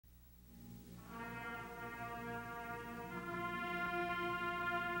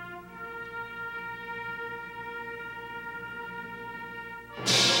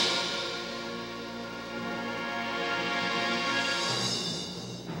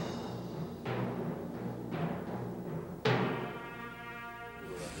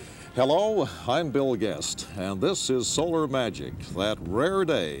Hello, I'm Bill Guest, and this is Solar Magic, that rare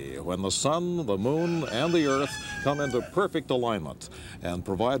day when the sun, the moon, and the earth come into perfect alignment and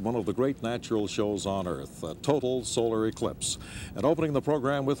provide one of the great natural shows on Earth, a total solar eclipse. And opening the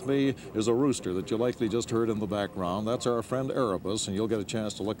program with me is a rooster that you likely just heard in the background. That's our friend Erebus, and you'll get a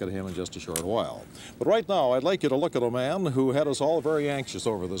chance to look at him in just a short while. But right now, I'd like you to look at a man who had us all very anxious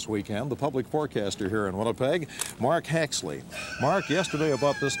over this weekend, the public forecaster here in Winnipeg, Mark Haxley. Mark, yesterday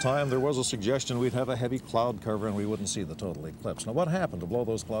about this time, there was a suggestion we'd have a heavy cloud cover and we wouldn't see the total eclipse. Now, what happened to blow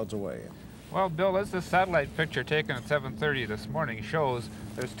those clouds away? Well, Bill, as this satellite picture taken at 7:30 this morning shows,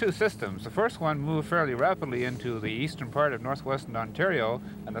 there's two systems. The first one moved fairly rapidly into the eastern part of northwestern Ontario,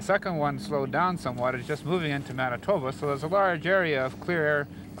 and the second one slowed down somewhat. It's just moving into Manitoba, so there's a large area of clear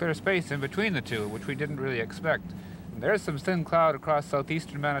space in between the two, which we didn't really expect. And there's some thin cloud across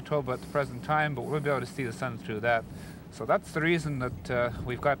southeastern Manitoba at the present time, but we'll be able to see the sun through that. So that's the reason that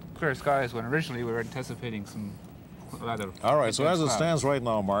we've got clear skies when originally we were anticipating some rather... All right, so as it stands right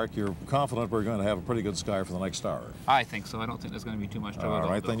now, Mark, you're confident we're going to have a pretty good sky for the next hour? I think so. I don't think there's going to be too much trouble. All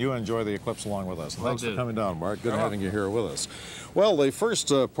right, then you enjoy the eclipse along with us. Thanks for coming down, Mark. Good having you here with us. Well, the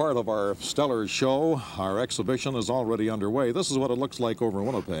first part of our stellar show, our exhibition, is already underway. This is what it looks like over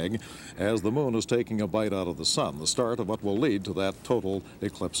Winnipeg as the moon is taking a bite out of the sun, the start of what will lead to that total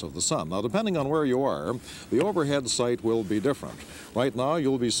eclipse of the sun. Now, depending on where you are, the overhead sight will be different. Right now,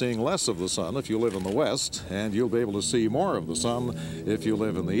 you'll be seeing less of the sun if you live in the west, and you'll be able to see more of the sun if you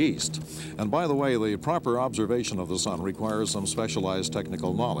live in the east. And by the way, the proper observation of the sun requires some specialized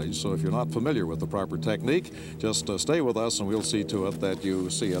technical knowledge, so if you're not familiar with the proper technique, just stay with us and we'll see to it that you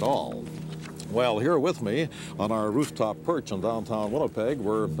see it all. Well, here with me on our rooftop perch in downtown Winnipeg,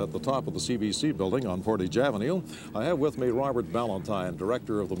 we're at the top of the CBC building on Portage Avenue. I have with me Robert Ballantyne,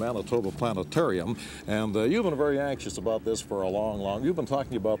 director of the Manitoba Planetarium, and you've been very anxious about this for a long, you've been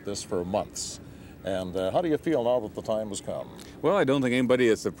talking about this for months. And how do you feel now that the time has come? Well, I don't think anybody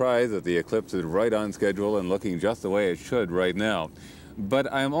is surprised that the eclipse is right on schedule and looking just the way it should right now.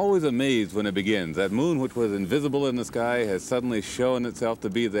 But I'm always amazed when it begins. That moon, which was invisible in the sky, has suddenly shown itself to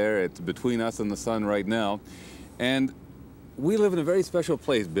be there. It's between us and the sun right now. And we live in a very special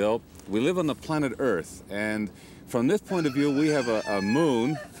place, Bill. We live on the planet Earth. And from this point of view, we have a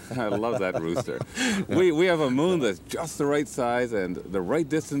moon. I love that rooster. We have a moon that's just the right size and the right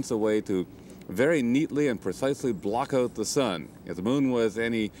distance away to very neatly and precisely block out the sun. If the moon was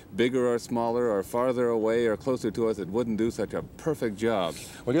any bigger or smaller or farther away or closer to us, it wouldn't do such a perfect job.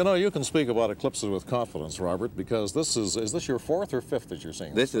 Well, you know, you can speak about eclipses with confidence, Robert, because this is this your fourth or fifth that you're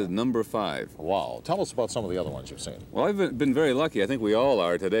seeing? This is number 5. Wow. Tell us about some of the other ones you've seen. Well, I've been very lucky. I think we all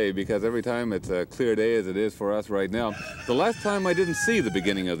are today, because every time it's a clear day as it is for us right now. The last time I didn't see the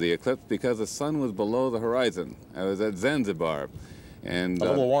beginning of the eclipse because the sun was below the horizon. I was at Zanzibar. And a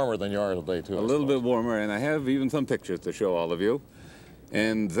little warmer than you are today, too. A little bit warmer, and I have even some pictures to show all of you.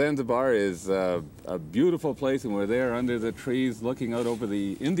 And Zanzibar is a beautiful place, and we're there under the trees looking out over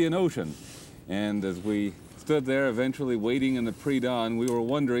the Indian Ocean. And as we stood there eventually waiting in the pre-dawn, we were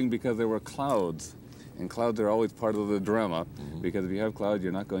wondering because there were clouds. And clouds are always part of the drama, because if you have clouds,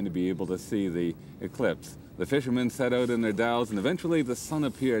 you're not going to be able to see the eclipse. The fishermen set out in their dhows, and eventually the sun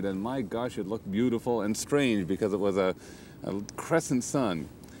appeared, and my gosh, it looked beautiful and strange because it was a crescent sun.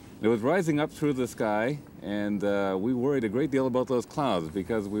 It was rising up through the sky, and we worried a great deal about those clouds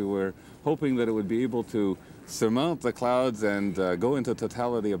because we were hoping that it would be able to surmount the clouds and go into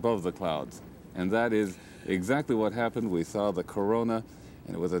totality above the clouds. And that is exactly what happened. We saw the corona,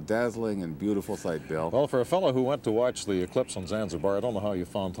 and it was a dazzling and beautiful sight, Bill. Well, for a fellow who went to watch the eclipse on Zanzibar, I don't know how you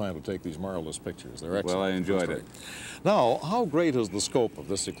found time to take these marvelous pictures. They're excellent. Well, I enjoyed it. Now, how great is the scope of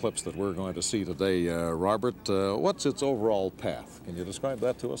this eclipse that we're going to see today, Robert? What's its overall path? Can you describe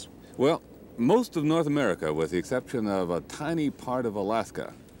that to us? Well, most of North America, with the exception of a tiny part of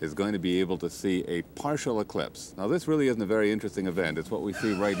Alaska, is going to be able to see a partial eclipse. Now, this really isn't a very interesting event. It's what we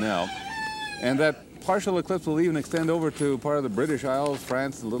see right now. And that partial eclipse will even extend over to part of the British Isles,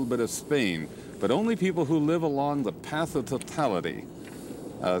 France, and a little bit of Spain. But only people who live along the path of totality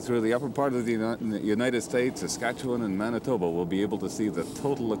through the upper part of the United States, Saskatchewan, and Manitoba will be able to see the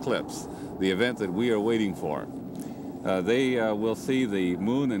total eclipse, the event that we are waiting for. They will see the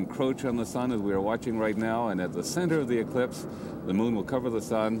moon encroach on the sun as we are watching right now, and at the center of the eclipse, the moon will cover the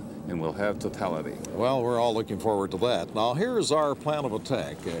sun and we'll have totality. Well, we're all looking forward to that. Now, here's our plan of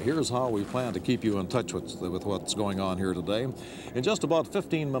attack. Here's how we plan to keep you in touch with what's going on here today. In just about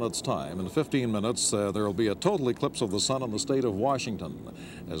 15 minutes' time, in 15 minutes, there will be a total eclipse of the sun in the state of Washington.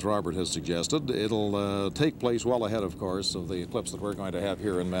 As Robert has suggested, it'll take place well ahead, of course, of the eclipse that we're going to have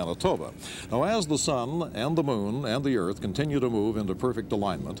here in Manitoba. Now, as the sun and the moon and the the Earth continue to move into perfect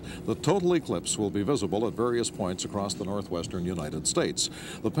alignment, the total eclipse will be visible at various points across the northwestern United States.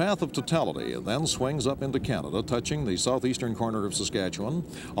 The path of totality then swings up into Canada, touching the southeastern corner of Saskatchewan,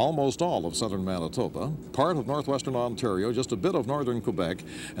 almost all of southern Manitoba, part of northwestern Ontario, just a bit of northern Quebec,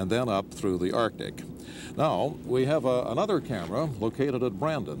 and then up through the Arctic. Now, we have another camera located at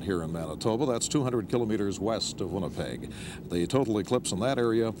Brandon here in Manitoba. That's 200 kilometers west of Winnipeg. The total eclipse in that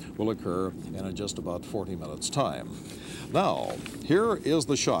area will occur in just about 40 minutes' time. Now, here is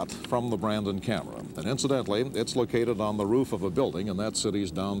the shot from the Brandon camera. And incidentally, it's located on the roof of a building in that city's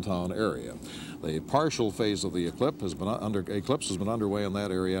downtown area. The partial phase of the eclipse has been underway in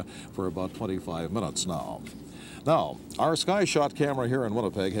that area for about 25 minutes now. Now, our sky shot camera here in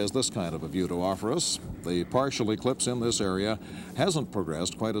Winnipeg has this kind of a view to offer us. The partial eclipse in this area hasn't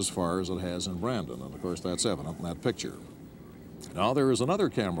progressed quite as far as it has in Brandon, and of course that's evident in that picture. Now, there is another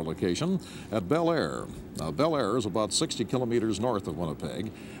camera location at Bel Air. Now, Bel Air is about 60 kilometers north of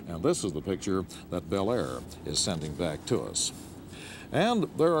Winnipeg, and this is the picture that Bel Air is sending back to us. And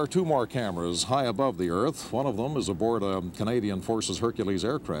there are two more cameras high above the Earth. One of them is aboard a Canadian Forces Hercules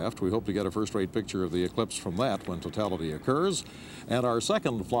aircraft. We hope to get a first-rate picture of the eclipse from that when totality occurs. And our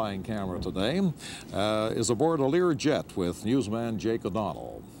second flying camera today is aboard a Learjet with newsman Jake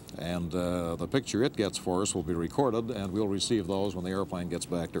O'Donnell. And the picture it gets for us will be recorded, and we'll receive those when the airplane gets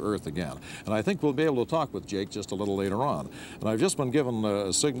back to Earth again. And I think we'll be able to talk with Jake just a little later on. And I've just been given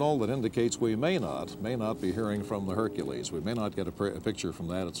a signal that indicates we may not be hearing from the Hercules. We may not get a picture from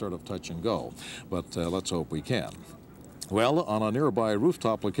that. It's sort of touch and go. But let's hope we can. Well, on a nearby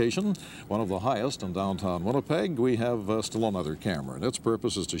rooftop location, one of the highest in downtown Winnipeg, we have still another camera, and its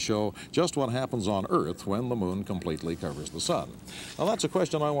purpose is to show just what happens on Earth when the moon completely covers the sun. Now, that's a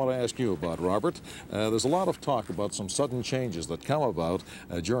question I want to ask you about, Robert. There's a lot of talk about some sudden changes that come about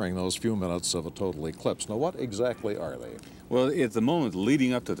during those few minutes of a total eclipse. Now, what exactly are they? Well, it's the moment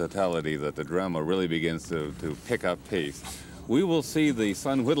leading up to totality that the drama really begins to pick up pace. We will see the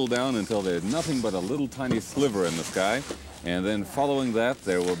sun whittle down until there's nothing but a little tiny sliver in the sky, and then following that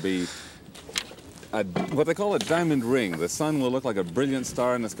there will be what they call a diamond ring. The sun will look like a brilliant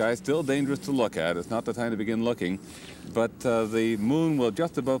star in the sky, still dangerous to look at. It's not the time to begin looking, but the moon will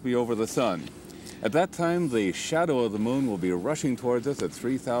just about be over the sun. At that time, the shadow of the moon will be rushing towards us at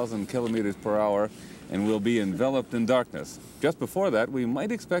 3,000 kilometers per hour, and we'll be enveloped in darkness. Just before that, we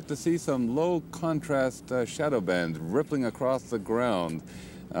might expect to see some low-contrast shadow bands rippling across the ground.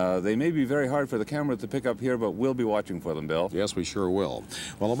 They may be very hard for the camera to pick up here, but we'll be watching for them, Bill. Yes, we sure will.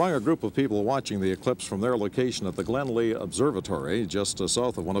 Well, among a group of people watching the eclipse from their location at the Glenlee Observatory, just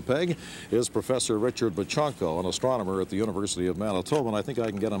south of Winnipeg, is Professor Richard Bachonko, an astronomer at the University of Manitoba, and I think I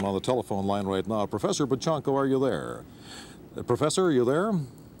can get him on the telephone line right now. Professor Bachonko, are you there? Professor, are you there?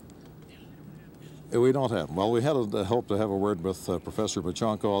 We don't have him. Well, we had hoped to have a word with Professor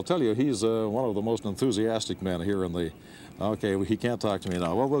Bachonko. I'll tell you, he's one of the most enthusiastic men here in the... Okay, he can't talk to me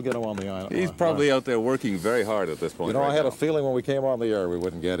now. Well, we'll get him on the line. He's probably out there working very hard at this point. You know, right I had now. a feeling when we came on the air we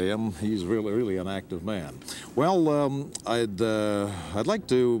wouldn't get him. He's really an active man. Well, I'd like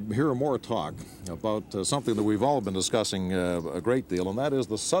to hear more talk about something that we've all been discussing a great deal, and that is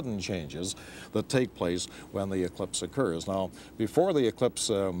the sudden changes that take place when the eclipse occurs. Now, before the eclipse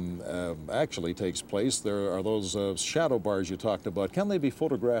actually takes place, there are those shadow bars you talked about. Can they be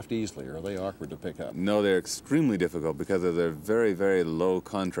photographed easily, or are they awkward to pick up? No, they're extremely difficult because of their very low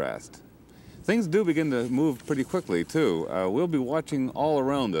contrast. Things do begin to move pretty quickly, too. We'll be watching all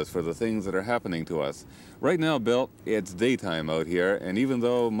around us for the things that are happening to us. Right now, Bill, it's daytime out here, and even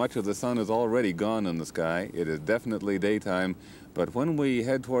though much of the sun is already gone in the sky, it is definitely daytime. But when we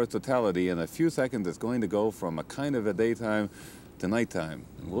head towards totality, in a few seconds, it's going to go from a kind of a daytime to nighttime.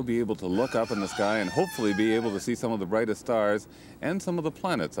 We'll be able to look up in the sky and hopefully be able to see some of the brightest stars and some of the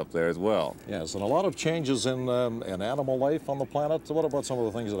planets up there as well. Yes, and a lot of changes in animal life on the planet. So what about some of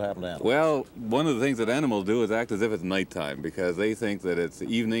the things that happen to animals? Well, one of the things that animals do is act as if it's nighttime because they think that it's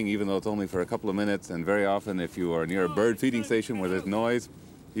evening even though it's only for a couple of minutes, and very often if you are near a bird feeding station where there's noise,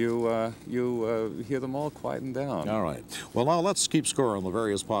 you hear them all quieten down. All right. Well, now let's keep score on the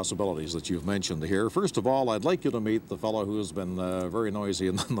various possibilities that you've mentioned here. First of all, I'd like you to meet the fellow who's been very noisy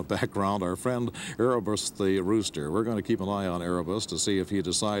in the background, our friend Erebus the rooster. We're going to keep an eye on Erebus to see if he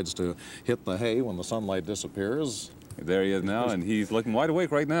decides to hit the hay when the sunlight disappears. There he is now, and he's looking wide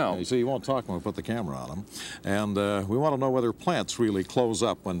awake right now. You see, he won't talk when we put the camera on him. And we want to know whether plants really close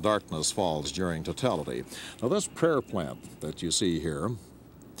up when darkness falls during totality. Now, this prayer plant that you see here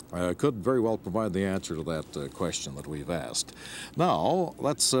could very well provide the answer to that question that we've asked. Now,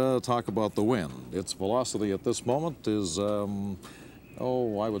 let's talk about the wind. Its velocity at this moment is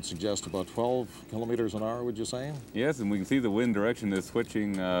Oh, I would suggest about 12 kilometers an hour, would you say? Yes, and we can see the wind direction is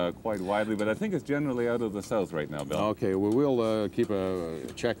switching quite widely, but I think it's generally out of the south right now, Bill. Okay, well, we'll keep a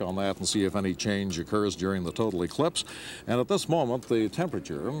check on that and see if any change occurs during the total eclipse. And at this moment, the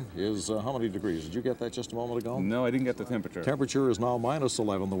temperature is how many degrees? Did you get that just a moment ago? No, I didn't get the temperature. Temperature is now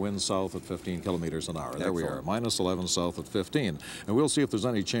 -11, the wind south at 15 kilometers an hour. There we are, -11 south at 15. And we'll see if there's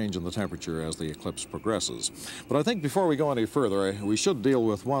any change in the temperature as the eclipse progresses. But I think before we go any further, we should deal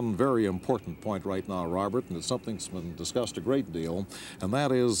with one very important point right now, Robert, and it's something that's been discussed a great deal, and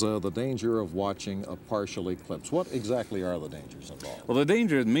that is the danger of watching a partial eclipse. What exactly are the dangers involved? Well, the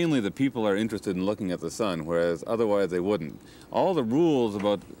danger is mainly that people are interested in looking at the sun, whereas otherwise they wouldn't. All the rules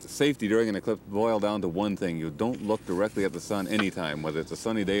about safety during an eclipse boil down to one thing: you don't look directly at the sun anytime, whether it's a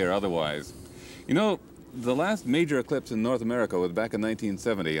sunny day or otherwise. You know, the last major eclipse in North America was back in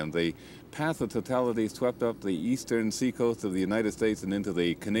 1970, and the path of totality swept up the eastern seacoast of the United States and into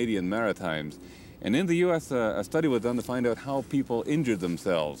the Canadian Maritimes. And in the U.S., a study was done to find out how people injured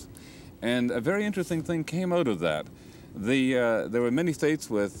themselves. And a very interesting thing came out of that. There were many states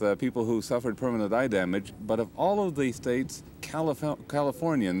with people who suffered permanent eye damage, but of all of the states,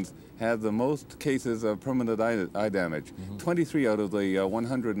 Californians had the most cases of permanent eye damage. 23 out of the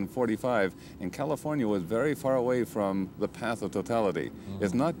 145, and California was very far away from the path of totality.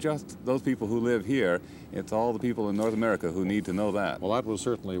 It's not just those people who live here, it's all the people in North America who need to know that. Well, that was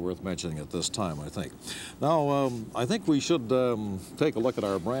certainly worth mentioning at this time, I think. Now, I think we should take a look at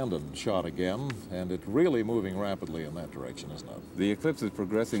our Brandon shot again, and it's really moving rapidly in that direction, isn't it? The eclipse is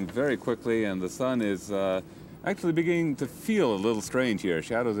progressing very quickly, and the sun is actually beginning to feel a little strange here.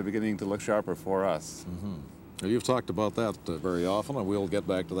 Shadows are beginning to look sharper for us. You've talked about that very often, and we'll get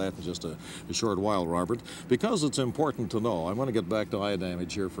back to that in just a short while, Robert. Because it's important to know, I'm going to get back to eye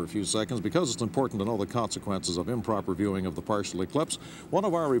damage here for a few seconds, because it's important to know the consequences of improper viewing of the partial eclipse. One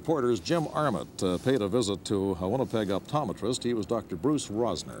of our reporters, Jim Armott, paid a visit to a Winnipeg optometrist. He was Dr. Bruce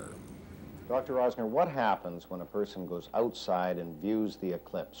Rosner. Dr. Rosner, what happens when a person goes outside and views the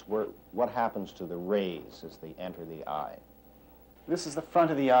eclipse? What happens to the rays as they enter the eye? This is the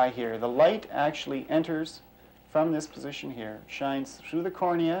front of the eye here. The light actually enters from this position here, shines through the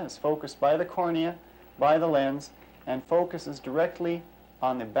cornea, is focused by the cornea, by the lens, and focuses directly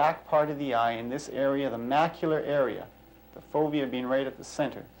on the back part of the eye in this area, the macular area, the fovea being right at the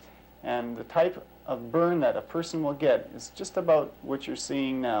center. And the type of burn that a person will get is just about what you're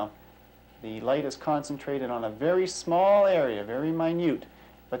seeing now. The light is concentrated on a very small area, very minute,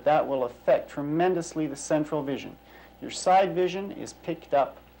 but that will affect tremendously the central vision. Your side vision is picked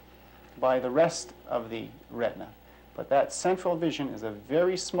up by the rest of the retina, but that central vision is a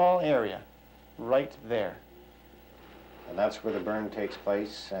very small area right there. And that's where the burn takes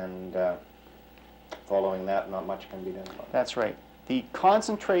place, and following that, not much can be done about it. That's right. The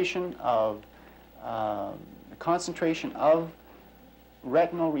concentration of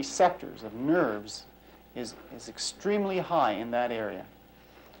retinal receptors, of nerves, is extremely high in that area.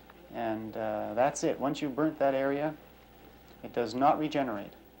 And that's it. Once you've burnt that area, it does not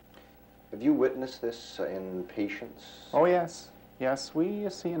regenerate. Have you witnessed this in patients? Oh, yes. Yes, we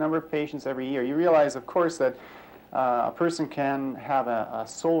see a number of patients every year. You realize, of course, that a person can have a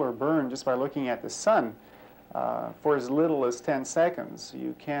solar burn just by looking at the sun for as little as 10 seconds.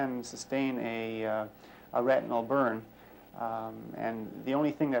 You can sustain a retinal burn. And the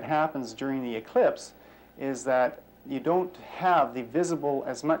only thing that happens during the eclipse is that you don't have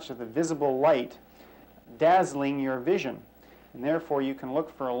as much of the visible light dazzling your vision. And therefore, you can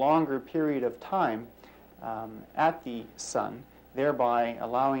look for a longer period of time at the sun, thereby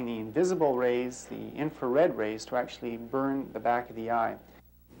allowing the invisible rays, the infrared rays, to actually burn the back of the eye.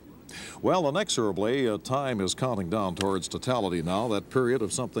 Well, inexorably, time is counting down towards totality now, that period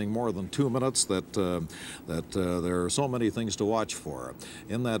of something more than 2 minutes that there are so many things to watch for.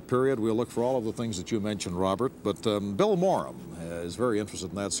 In that period, we'll look for all of the things that you mentioned, Robert, but Bill Morum is very interested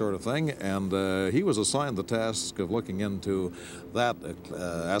in that sort of thing, and he was assigned the task of looking into that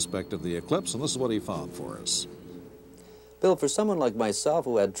aspect of the eclipse, and this is what he found for us. Bill, for someone like myself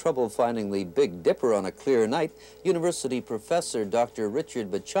who had trouble finding the Big Dipper on a clear night, University professor Dr.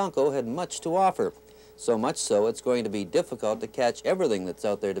 Richard Bachanko had much to offer. So much so, it's going to be difficult to catch everything that's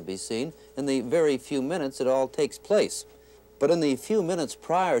out there to be seen in the very few minutes it all takes place. But in the few minutes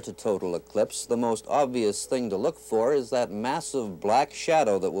prior to total eclipse, the most obvious thing to look for is that massive black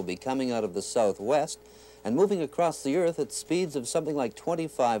shadow that will be coming out of the southwest and moving across the Earth at speeds of something like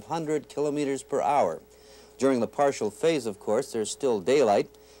 2,500 kilometers per hour. During the partial phase, of course, there's still daylight,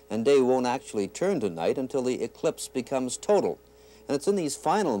 and day won't actually turn to night until the eclipse becomes total. And it's in these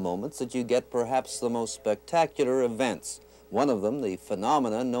final moments that you get perhaps the most spectacular events, One of them, the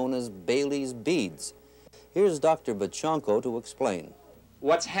phenomena known as Bailey's beads. Here's Dr. Bachanko to explain.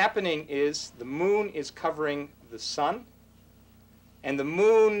 What's happening is the moon is covering the sun, and the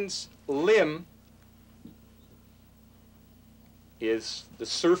moon's limb is the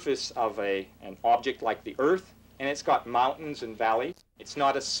surface of an object like the Earth, and it's got mountains and valleys. It's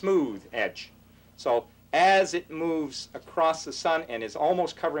not a smooth edge. So as it moves across the sun and is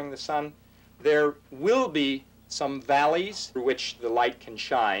almost covering the sun, there will be some valleys through which the light can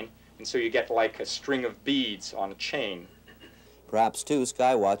shine, and so you get like a string of beads on a chain. Perhaps, too,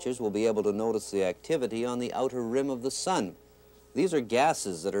 sky watchers will be able to notice the activity on the outer rim of the sun. These are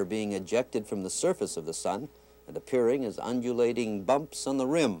gases that are being ejected from the surface of the sun and appearing as undulating bumps on the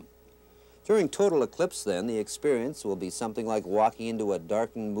rim. During total eclipse, then, the experience will be something like walking into a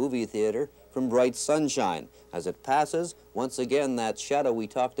darkened movie theater from bright sunshine. As it passes, once again, that shadow we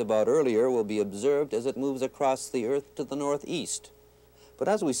talked about earlier will be observed as it moves across the Earth to the northeast. But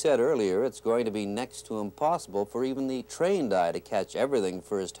as we said earlier, it's going to be next to impossible for even the trained eye to catch everything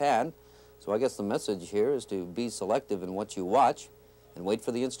firsthand. So I guess the message here is to be selective in what you watch and wait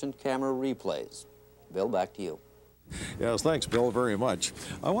for the instant camera replays. Bill, back to you. Yes, thanks, Bill, very much.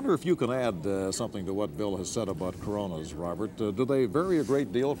 I wonder if you can add something to what Bill has said about coronas, Robert. Do they vary a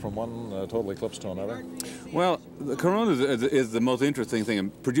great deal from one total eclipse to another? Well, the corona is the most interesting thing.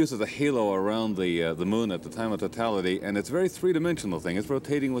 It produces a halo around the moon at the time of totality, and it's a very three-dimensional thing. It's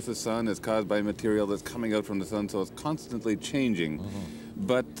rotating with the sun. It's caused by material that's coming out from the sun, so it's constantly changing. Mm-hmm.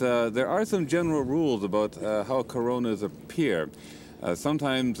 But there are some general rules about how coronas appear.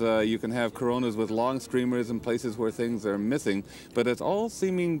 Sometimes you can have coronas with long streamers in places where things are missing, but it's all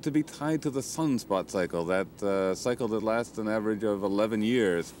seeming to be tied to the sunspot cycle, that cycle that lasts an average of 11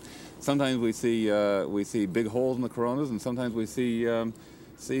 years. Sometimes we see big holes in the coronas, and sometimes we see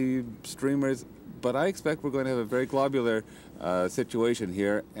streamers. But I expect we're going to have a very globular situation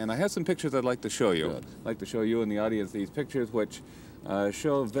here, and I have some pictures I'd like to show you. Good. I'd like to show you and the audience these pictures, which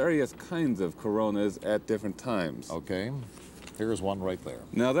show various kinds of coronas at different times. Okay. Here's one right there.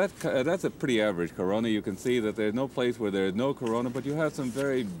 Now that's a pretty average corona. You can see that there's no place where there's no corona, but you have some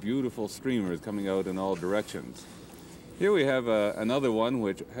very beautiful streamers coming out in all directions. Here we have another one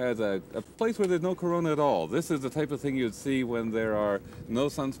which has a place where there's no corona at all. This is the type of thing you'd see when there are no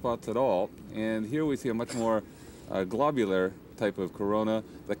sunspots at all. And here we see a much more globular type of corona.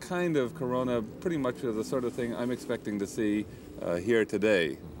 The kind of corona pretty much is the sort of thing I'm expecting to see here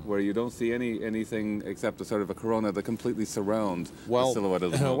today, where you don't see anything except a sort of a corona that completely surrounds the silhouette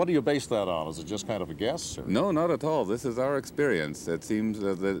of the moon. What do you base that on? Is it just kind of a guess? Or? No, not at all. This is our experience. It seems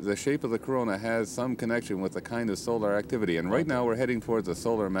the shape of the corona has some connection with the kind of solar activity, and right now we're heading towards a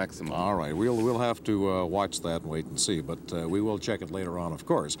solar maximum. All right, we'll have to watch that and wait and see, but we will check it later on, of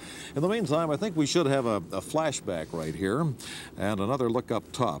course. In the meantime, I think we should have a flashback right here and another look up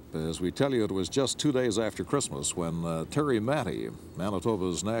top as we tell you it was just 2 days after Christmas when Terry Matty,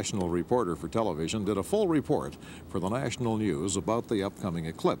 Manitoba's national reporter for television, did a full report for the national news about the upcoming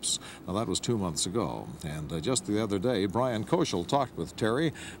eclipse. Now, that was 2 months ago, and just the other day, Brian Koschel talked with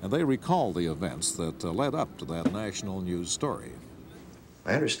Terry, and they recalled the events that led up to that national news story.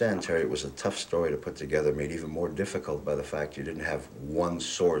 I understand, Terry, it was a tough story to put together, made even more difficult by the fact you didn't have one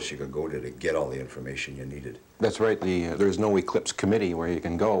source you could go to get all the information you needed. That's right. There's no eclipse committee where you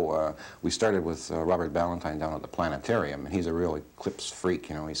can go. We started with Robert Ballantyne down at the planetarium, and he's a real eclipse freak.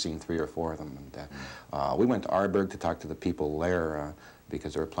 You know, he's seen 3 or 4 of them. And, we went to Arberg to talk to the people there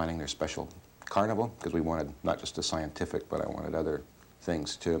because they were planning their special carnival, because we wanted not just the scientific, but I wanted other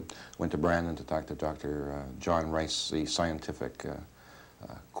things too. Went to Brandon to talk to Dr. John Rice, the scientific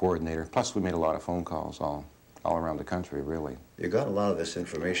coordinator. Plus, we made a lot of phone calls all around the country, really. You got a lot of this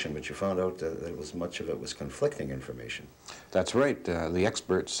information, but you found out that much of it was conflicting information. That's right. The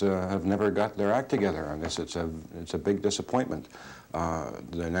experts have never got their act together on this. It's a big disappointment.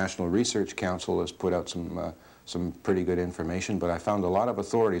 The National Research Council has put out some pretty good information, but I found a lot of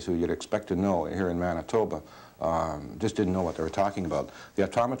authorities who you'd expect to know here in Manitoba just didn't know what they were talking about. The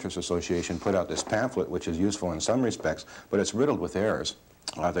Optometrists Association put out this pamphlet, which is useful in some respects, but it's riddled with errors.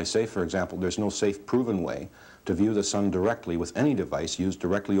 They say, for example, there's no safe, proven way to view the sun directly with any device used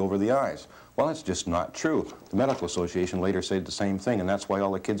directly over the eyes. Well, that's just not true. The Medical Association later said the same thing, and that's why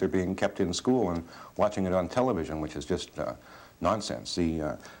all the kids are being kept in school and watching it on television, which is just nonsense.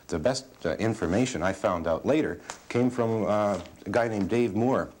 The best information I found out later came from a guy named Dave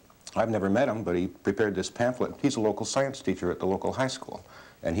Moore. I've never met him, but he prepared this pamphlet. He's a local science teacher at the local high school,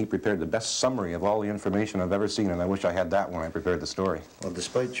 and he prepared the best summary of all the information I've ever seen, and I wish I had that when I prepared the story. Well,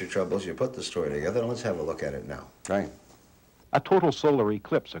 despite your troubles, you put the story together, and let's have a look at it now. Right. A total solar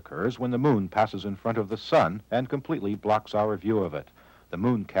eclipse occurs when the moon passes in front of the sun and completely blocks our view of it. The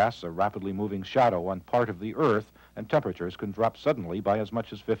moon casts a rapidly moving shadow on part of the Earth, and temperatures can drop suddenly by as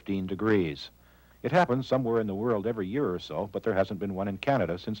much as 15 degrees. It happens somewhere in the world every year or so, but there hasn't been one in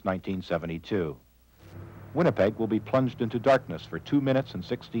Canada since 1972. Winnipeg will be plunged into darkness for 2 minutes and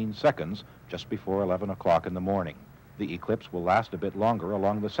 16 seconds just before 11 o'clock in the morning. The eclipse will last a bit longer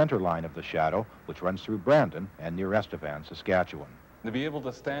along the center line of the shadow, which runs through Brandon and near Estevan, Saskatchewan. To be able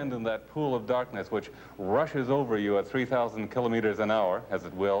to stand in that pool of darkness which rushes over you at 3,000 kilometers an hour, as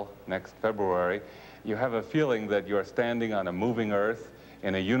it will next February, you have a feeling that you're standing on a moving Earth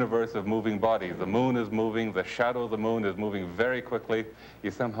in a universe of moving bodies. The moon is moving, the shadow of the moon is moving very quickly.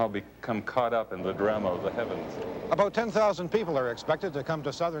 You somehow become caught up in the drama of the heavens. About 10,000 people are expected to come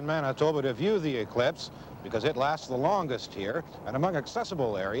to southern Manitoba to view the eclipse because it lasts the longest here, and among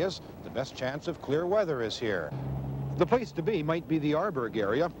accessible areas, the best chance of clear weather is here. The place to be might be the Arborg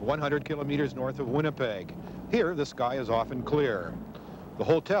area, 100 kilometers north of Winnipeg. Here, the sky is often clear. The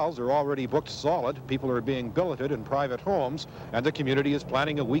hotels are already booked solid, people are being billeted in private homes, and the community is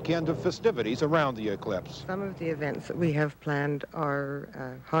planning a weekend of festivities around the eclipse. Some of the events that we have planned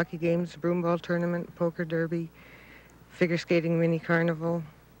are hockey games, broomball tournament, poker derby, figure skating mini carnival.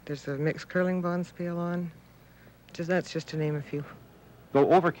 There's a mixed curling bonspiel on. That's just to name a few. Though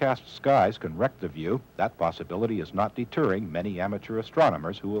overcast skies can wreck the view, that possibility is not deterring many amateur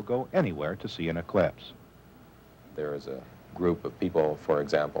astronomers who will go anywhere to see an eclipse. There is a group of people, for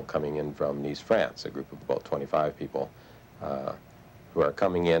example, coming in from Nice, France, a group of about 25 people who are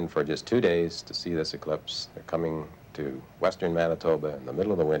coming in for just 2 days to see this eclipse. They're coming to western Manitoba in the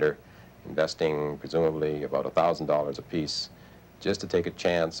middle of the winter, investing presumably about $1,000 apiece just to take a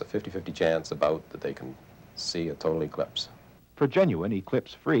chance, a 50-50 chance about that they can see a total eclipse. For genuine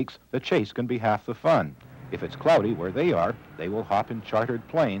eclipse freaks, the chase can be half the fun. If it's cloudy where they are, they will hop in chartered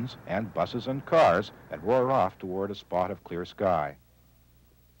planes and buses and cars and roar off toward a spot of clear sky.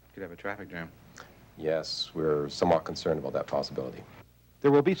 Could have a traffic jam. Yes, we're somewhat concerned about that possibility.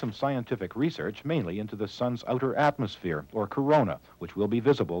 There will be some scientific research mainly into the sun's outer atmosphere, or corona, which will be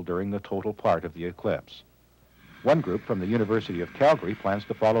visible during the total part of the eclipse. One group from the University of Calgary plans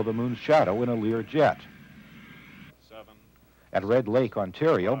to follow the moon's shadow in a Lear jet. At Red Lake,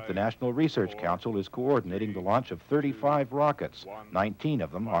 Ontario, the National Research Council is coordinating the launch of 35 rockets, 19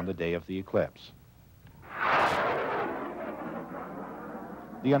 of them on the day of the eclipse.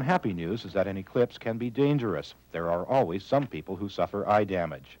 The unhappy news is that an eclipse can be dangerous. There are always some people who suffer eye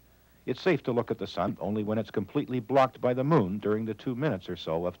damage. It's safe to look at the sun only when it's completely blocked by the moon during the 2 minutes or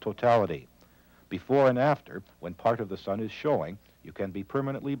so of totality. Before and after, when part of the sun is showing, you can be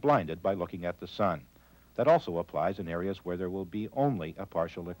permanently blinded by looking at the sun. That also applies in areas where there will be only a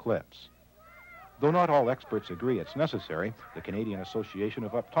partial eclipse. Though not all experts agree it's necessary, the Canadian Association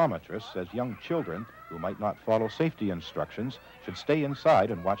of Optometrists says young children who might not follow safety instructions should stay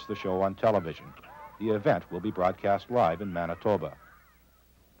inside and watch the show on television. The event will be broadcast live in Manitoba.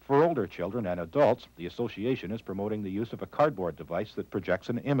 For older children and adults, the association is promoting the use of a cardboard device that projects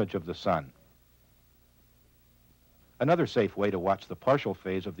an image of the sun. Another safe way to watch the partial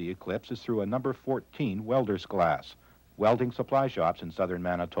phase of the eclipse is through a number 14 welder's glass. Welding supply shops in southern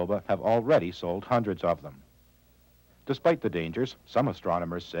Manitoba have already sold hundreds of them. Despite the dangers, some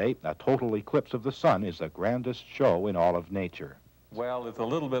astronomers say a total eclipse of the sun is the grandest show in all of nature. Well, it's a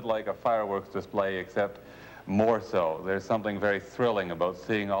little bit like a fireworks display, except more so. There's something very thrilling about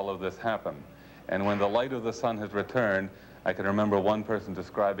seeing all of this happen. And when the light of the sun has returned, I can remember one person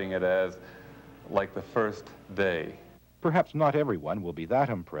describing it as like the first day. Perhaps not everyone will be that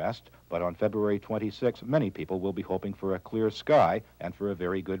impressed, but on February 26, many people will be hoping for a clear sky, and for a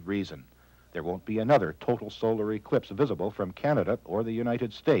very good reason. There won't be another total solar eclipse visible from Canada or the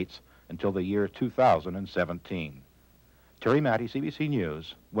United States until the year 2017. Terry Matty, CBC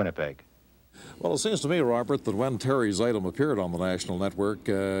News, Winnipeg. Well, it seems to me, Robert, that when Terry's item appeared on the national network,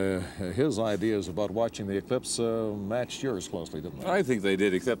 his ideas about watching the eclipse matched yours closely, didn't they? I think they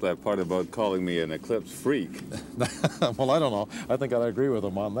did, except that part about calling me an eclipse freak. Well, I don't know. I think I'd agree with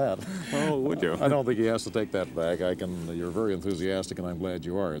him on that. Oh, would you? I don't think he has to take that back. You're very enthusiastic, and I'm glad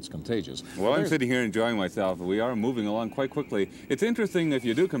you are. It's contagious. Well, I'm sitting here enjoying myself. We are moving along quite quickly. It's interesting if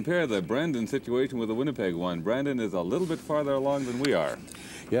you do compare the Brandon situation with the Winnipeg one. Brandon is a little bit farther along than we are.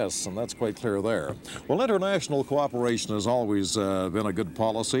 Yes, and that's quite clear there. Well, international cooperation has always been a good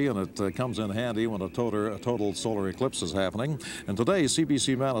policy, and it comes in handy when a total solar eclipse is happening. And today,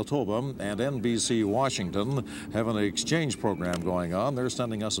 CBC Manitoba and NBC Washington have an exchange program going on. They're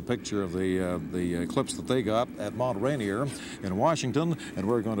sending us a picture of the eclipse that they got at Mount Rainier in Washington, and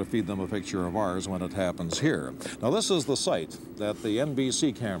we're going to feed them a picture of ours when it happens here. Now, this is the site that the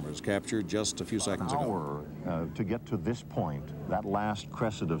NBC cameras captured just a few seconds ago. To get to this point, that last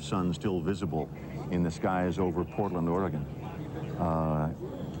crescent of sun still visible in the skies over Portland, Oregon.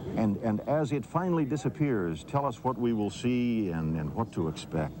 And as it finally disappears, tell us what we will see and what to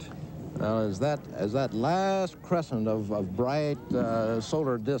expect. As that last crescent of bright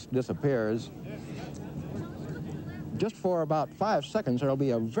solar disk disappears, just for about 5 seconds, there'll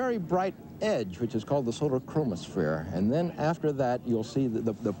be a very bright edge, which is called the solar chromosphere. And then after that, you'll see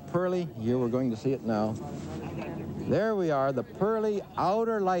the pearly, here we're going to see it now. There we are, the pearly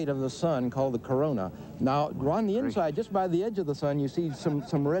outer light of the sun called the corona. Now, on the inside, just by the edge of the sun, you see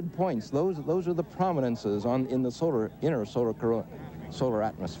some red points. Those are the prominences in the inner solar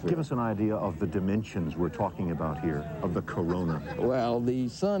atmosphere. Give us an idea of the dimensions we're talking about here, of the corona. Well, the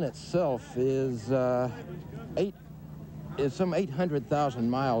sun itself is some 800,000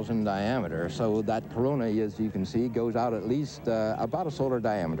 miles in diameter, so that corona, as you can see, goes out at least about a solar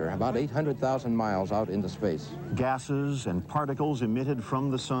diameter, about 800,000 miles out into space. Gases and particles emitted from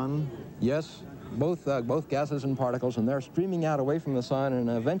the sun? Yes, both gases and particles, and they're streaming out away from the sun and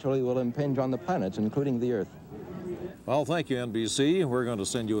eventually will impinge on the planets, including the Earth. Well, thank you, NBC. We're going to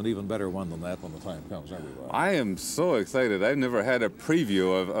send you an even better one than that when the time comes, aren't we, Bob? I am so excited. I've never had a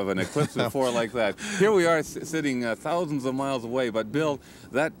preview of an eclipse before like that. Here we are sitting thousands of miles away, but Bill,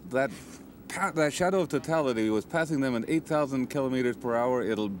 that shadow of totality was passing them at 8,000 kilometers per hour.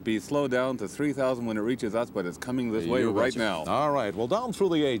 It'll be slowed down to 3,000 when it reaches us, but it's coming this way right now. All right. Well, down through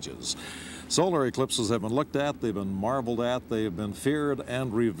the ages, solar eclipses have been looked at, they've been marveled at, they've been feared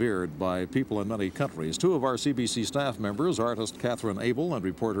and revered by people in many countries. Two of our CBC staff members, artist Catherine Abel and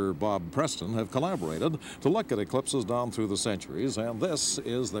reporter Bob Preston, have collaborated to look at eclipses down through the centuries, and this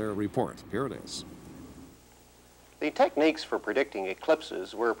is their report. Here it is. The techniques for predicting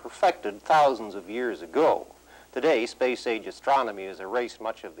eclipses were perfected thousands of years ago. Today, space-age astronomy has erased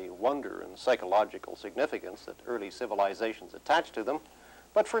much of the wonder and psychological significance that early civilizations attached to them.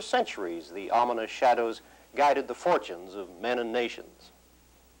 But for centuries, the ominous shadows guided the fortunes of men and nations.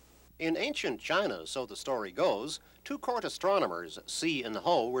 In ancient China, so the story goes, two court astronomers, Si and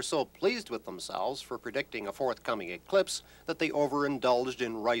Ho, were so pleased with themselves for predicting a forthcoming eclipse that they overindulged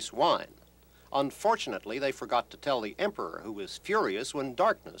in rice wine. Unfortunately, they forgot to tell the emperor, who was furious when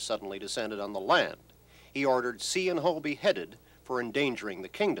darkness suddenly descended on the land. He ordered Si and Ho beheaded for endangering the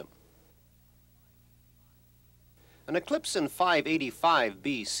kingdom. An eclipse in 585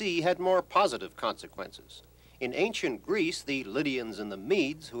 BC had more positive consequences. In ancient Greece, the Lydians and the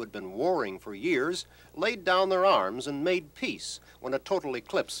Medes, who had been warring for years, laid down their arms and made peace when a total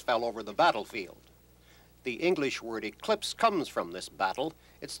eclipse fell over the battlefield. The English word eclipse comes from this battle.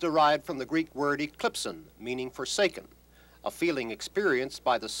 It's derived from the Greek word eklipson, meaning forsaken, a feeling experienced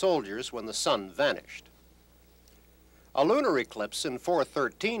by the soldiers when the sun vanished. A lunar eclipse in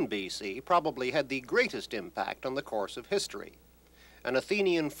 413 BC probably had the greatest impact on the course of history. An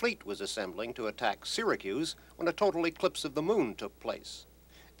Athenian fleet was assembling to attack Syracuse when a total eclipse of the moon took place.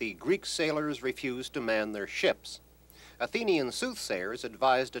 The Greek sailors refused to man their ships. Athenian soothsayers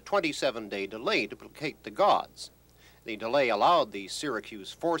advised a 27-day delay to placate the gods. The delay allowed the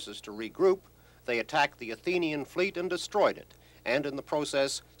Syracuse forces to regroup. They attacked the Athenian fleet and destroyed it, and in the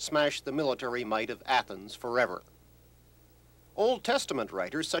process smashed the military might of Athens forever. Old Testament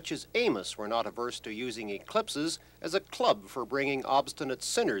writers such as Amos were not averse to using eclipses as a club for bringing obstinate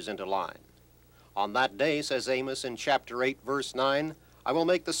sinners into line. On that day, says Amos in chapter 8, verse 9, I will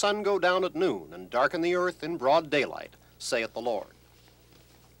make the sun go down at noon and darken the earth in broad daylight, saith the Lord.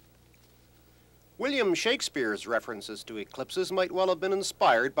 William Shakespeare's references to eclipses might well have been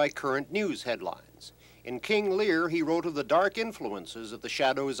inspired by current news headlines. In King Lear, he wrote of the dark influences of the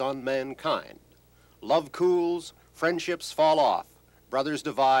shadows on mankind. Love cools, friendships fall off, brothers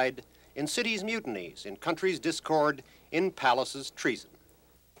divide, in cities mutinies, in countries discord, in palaces treason.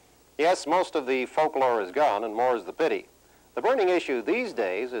 Yes, most of the folklore is gone, and more is the pity. The burning issue these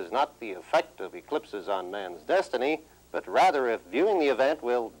days is not the effect of eclipses on man's destiny, but rather if viewing the event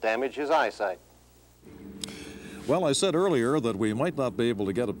will damage his eyesight. Well, I said earlier that we might not be able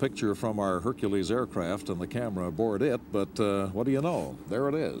to get a picture from our Hercules aircraft and the camera aboard it, but what do you know? There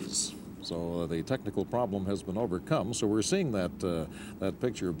it is. So the technical problem has been overcome. So we're seeing that that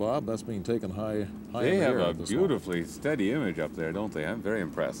picture, Bob. That's being taken high They in the have air a at this beautifully steady image up there, don't they? I'm very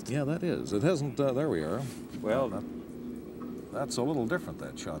impressed. Yeah, that is. It hasn't. There we are. Well, that's a little different,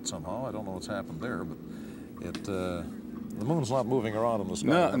 that shot, somehow. I don't know what's happened there, but it the moon's not moving around in the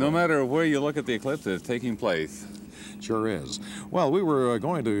sky. no matter where you look at the eclipse, it's taking place. Sure is. Well, we were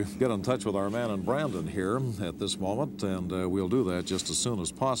going to get in touch with our man in Brandon here at this moment, and we'll do that just as soon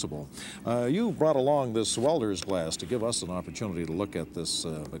as possible. You brought along this welder's glass to give us an opportunity to look at this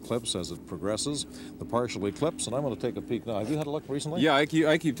eclipse as it progresses, the partial eclipse, and I'm going to take a peek now. Have you had a look recently? Yeah, I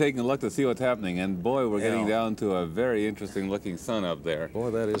keep taking a look to see what's happening, and boy, we're getting down to a very interesting looking sun up there. Boy,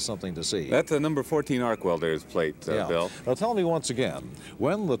 that is something to see. That's a number 14 arc welder's plate, Bill. Now tell me once again,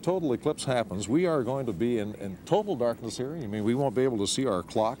 when the total eclipse happens, we are going to be in total darkness here? You mean we won't be able to see our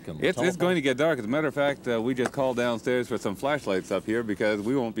clock? And it's going to get dark. As a matter of fact, we just called downstairs for some flashlights up here because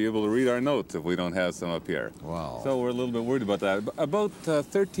we won't be able to read our notes if we don't have some up here. Wow. So we're a little bit worried about that. About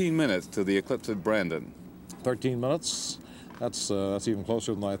 13 minutes to the eclipse at Brandon. 13 minutes? That's even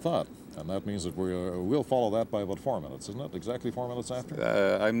closer than I thought. And that means that we'll follow that by about 4 minutes, isn't it? Exactly 4 minutes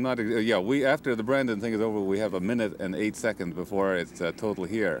after? I'm not. Yeah, after the Brandon thing is over, we have 1 minute and 8 seconds before it's total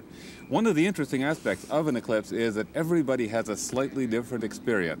here. One of the interesting aspects of an eclipse is that everybody has a slightly different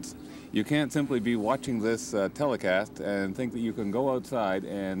experience. You can't simply be watching this telecast and think that you can go outside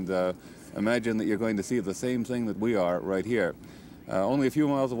and imagine that you're going to see the same thing that we are right here. Only a few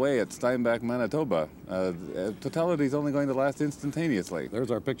miles away at Steinbach, Manitoba. Totality is only going to last instantaneously.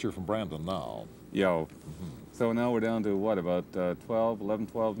 There's our picture from Brandon now. Yeah. So now we're down to, what, about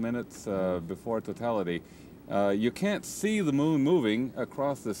 12 minutes before totality. You can't see the moon moving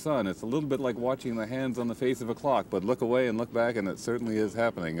across the sun. It's a little bit like watching the hands on the face of a clock, but look away and look back and it certainly is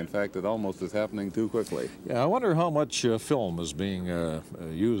happening. In fact, it almost is happening too quickly. Yeah, I wonder how much film is being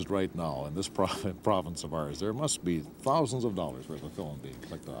used right now in this province of ours. There must be thousands of dollars worth of film being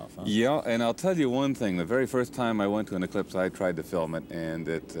clicked off, huh? Yeah, and I'll tell you one thing. The very first time I went to an eclipse, I tried to film it, and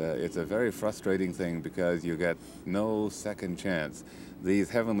it's a very frustrating thing because you get no second chance.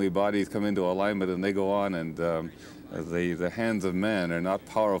 These heavenly bodies come into alignment and they go on, and the hands of men are not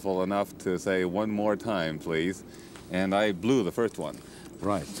powerful enough to say one more time, please. And I blew the first one.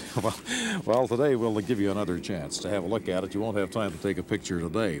 Right. Well, today we'll give you another chance to have a look at it. You won't have time to take a picture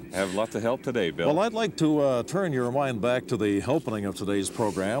today. Have lots of help today, Bill. Well, I'd like to turn your mind back to the opening of today's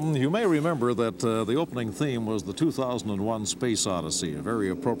program. You may remember that the opening theme was the 2001 Space Odyssey, a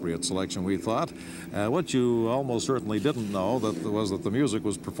very appropriate selection, we thought. What you almost certainly didn't know was that the music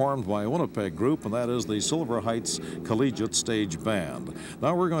was performed by a Winnipeg group, and that is the Silver Heights Collegiate Stage Band.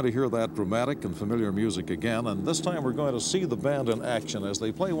 Now we're going to hear that dramatic and familiar music again, and this time we're going to see the band in action as they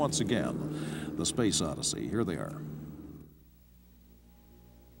play once again the Space Odyssey. Here they are.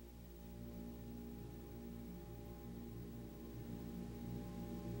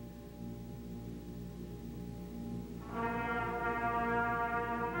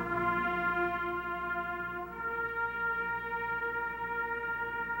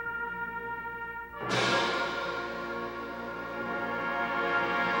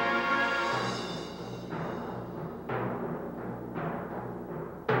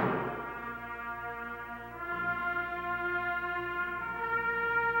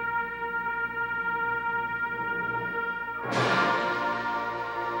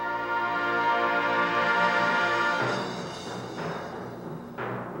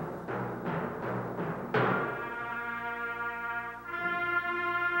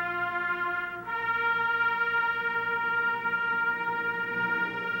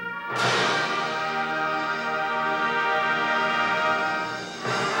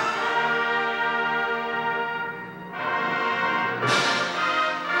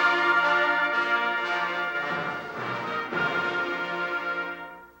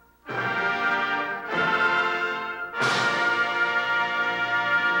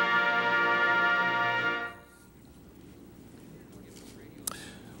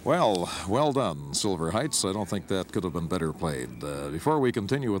 Well done, Silver Heights. I don't think that could have been better played. Before we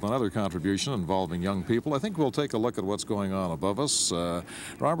continue with another contribution involving young people, I think we'll take a look at what's going on above us.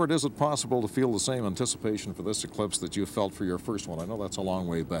 Robert, is it possible to feel the same anticipation for this eclipse that you felt for your first one? I know that's a long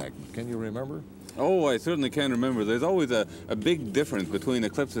way back. Can you remember? Oh, I certainly can remember. There's always a big difference between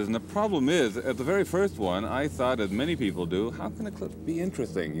eclipses, and the problem is, at the very first one, I thought, as many people do, how can an eclipse be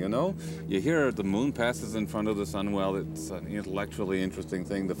interesting, you know? You hear the moon passes in front of the sun. Well, it's an intellectually interesting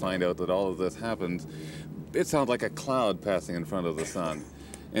thing to find out that all of this happens. It sounds like a cloud passing in front of the sun.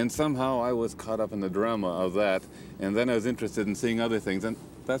 And somehow I was caught up in the drama of that, and then I was interested in seeing other things, and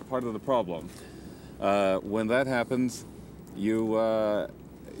that's part of the problem. When that happens,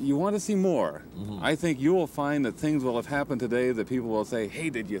 you want to see more. I think you will find that things will have happened today that people will say, hey,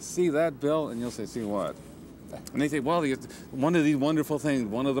 did you see that, Bill? And you'll say, see what? And they say, well, one of these wonderful things,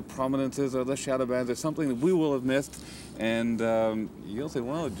 one of the prominences or the shadow bands or something that we will have missed. And you'll say,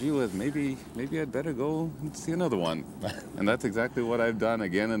 well, gee whiz, maybe I'd better go and see another one. And that's exactly what I've done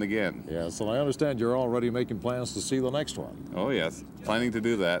again and again. Yes, and I understand you're already making plans to see the next one. Oh, yes, planning to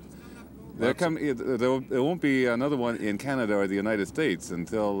do that. There won't be another one in Canada or the United States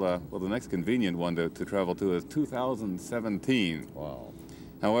until, well, the next convenient one to travel to is 2017. Wow.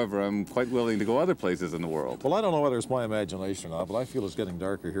 However, I'm quite willing to go other places in the world. Well, I don't know whether it's my imagination or not, but I feel it's getting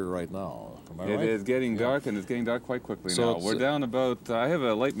darker here right now. Am I right? It is getting dark, and it's getting dark quite quickly now. We're down about, I have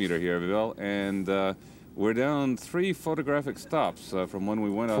a light meter here, Bill, and we're down 3 photographic stops from when we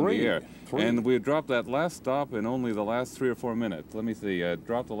went on the air. And we dropped that last stop in only the last 3 or 4 minutes. Let me see,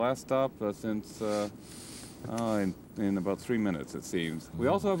 dropped the last stop since in about 3 minutes, it seems. We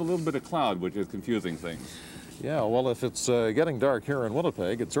also have a little bit of cloud, which is confusing things. Yeah, well, if it's getting dark here in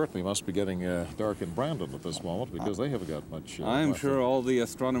Winnipeg, it certainly must be getting dark in Brandon at this moment, because they haven't got much. I'm sure all the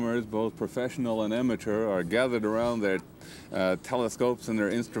astronomers, both professional and amateur, are gathered around their telescopes and their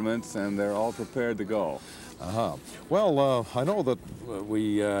instruments, and they're all prepared to go. Well, I know that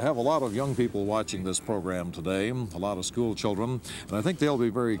we have a lot of young people watching this program today, a lot of school children, and I think they'll be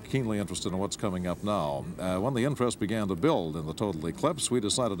very keenly interested in what's coming up now. When the interest began to build in the total eclipse, we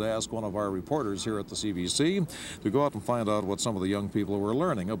decided to ask one of our reporters here at the CBC to go out and find out what some of the young people were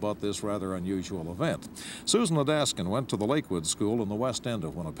learning about this rather unusual event. Susan Adaskin went to the Lakewood School in the west end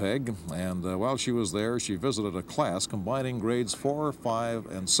of Winnipeg, and while she was there, she visited a class combining grades 4, 5,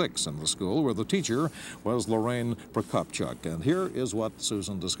 and 6 in the school, where the teacher was Lorraine Prokopchuk, and here is what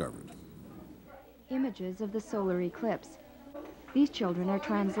Susan discovered. Images of the solar eclipse. These children are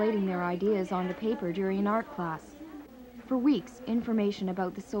translating their ideas onto paper during an art class. For weeks, information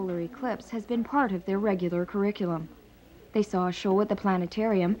about the solar eclipse has been part of their regular curriculum. They saw a show at the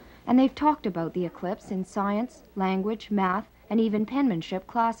planetarium, and they've talked about the eclipse in science, language, math, and even penmanship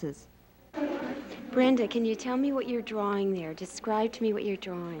classes. Brenda, can you tell me what you're drawing there? Describe to me what you're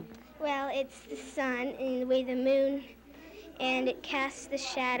drawing. Well, it's the sun and the way the moon, and it casts the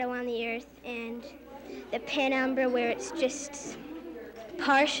shadow on the earth, and the penumbra where it's just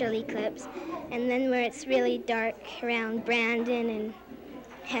partial eclipse, and then where it's really dark around Brandon and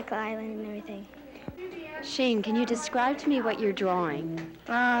Heckle Island and everything. Shane, can you describe to me what you're drawing?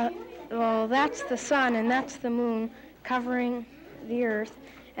 Well, that's the sun and that's the moon covering the earth,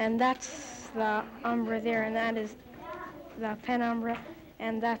 and that's the umbra there, and that is the penumbra.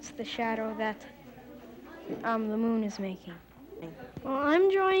 And that's the shadow that the moon is making. Well,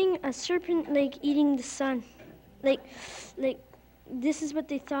 I'm drawing a serpent like eating the sun. Like this is what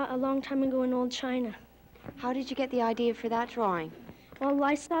they thought a long time ago in old China. How did you get the idea for that drawing? Well,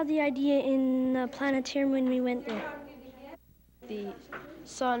 I saw the idea in the planetarium when we went there. The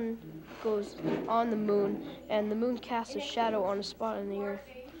sun goes on the moon, and the moon casts a shadow on a spot on the earth.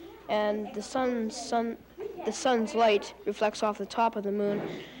 And the sun's light reflects off the top of the moon,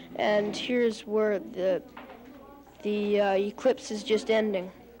 and here's where the eclipse is just ending.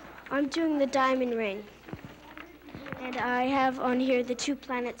 I'm doing the diamond ring, and I have on here the 2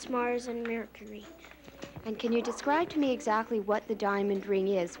 planets Mars and Mercury. And can you describe to me exactly what the diamond ring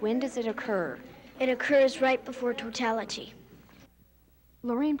is? When does it occur? It occurs right before totality.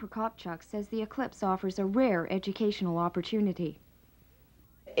 Lorraine Prokopchuk says the eclipse offers a rare educational opportunity.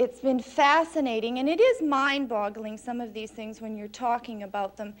 It's been fascinating, and it is mind-boggling, some of these things when you're talking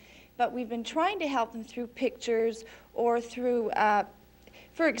about them, but we've been trying to help them through pictures or through,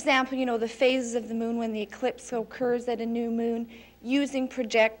 for example, you know, the phases of the moon when the eclipse occurs at a new moon, using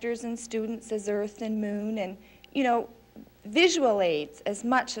projectors and students as Earth and Moon, and, you know, visual aids as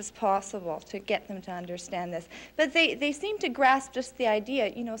much as possible to get them to understand this. But they seem to grasp just the idea,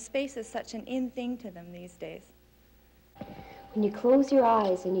 you know, space is such an in thing to them these days. When you close your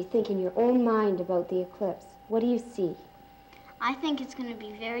eyes and you think in your own mind about the eclipse, what do you see? I think it's going to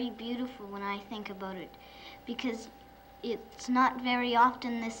be very beautiful when I think about it, because it's not very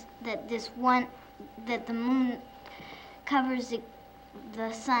often that the moon covers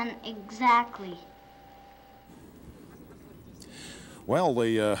the sun exactly. Well,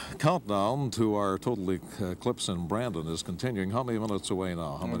 the countdown to our total eclipse in Brandon is continuing. How many minutes away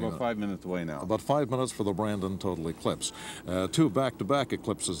now? About 5 minutes away now. About 5 minutes for the Brandon total eclipse. 2 back-to-back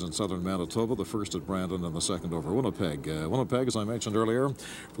eclipses in southern Manitoba, the first at Brandon and the second over Winnipeg. Winnipeg, as I mentioned earlier,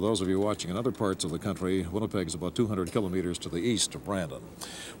 for those of you watching in other parts of the country, Winnipeg is about 200 kilometers to the east of Brandon.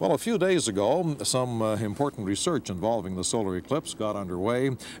 Well, a few days ago, some important research involving the solar eclipse got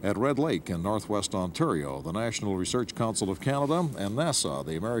underway at Red Lake in northwest Ontario. The National Research Council of Canada and NASA,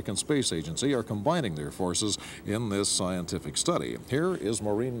 the American Space Agency, are combining their forces in this scientific study. Here is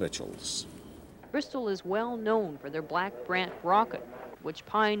Maureen Mitchells. Bristol is well known for their Black Brant rocket, which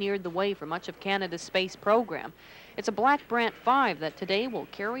pioneered the way for much of Canada's space program. It's a Black Brant 5 that today will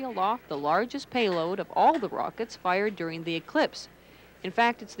carry aloft the largest payload of all the rockets fired during the eclipse. In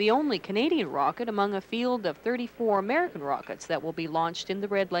fact, it's the only Canadian rocket among a field of 34 American rockets that will be launched in the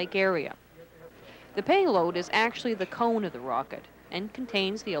Red Lake area. The payload is actually the cone of the rocket and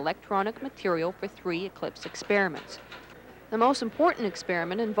contains the electronic material for 3 eclipse experiments. The most important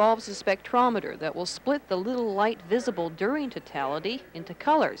experiment involves a spectrometer that will split the little light visible during totality into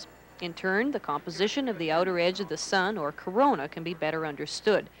colors. In turn, the composition of the outer edge of the sun, or corona, can be better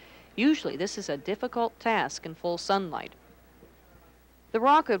understood. Usually, this is a difficult task in full sunlight. The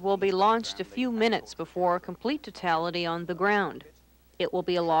rocket will be launched a few minutes before complete totality on the ground. It will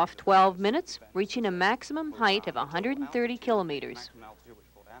be aloft 12 minutes, reaching a maximum height of 130 kilometers.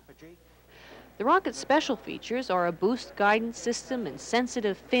 The rocket's special features are a boost guidance system and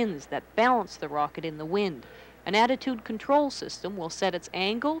sensitive fins that balance the rocket in the wind. An attitude control system will set its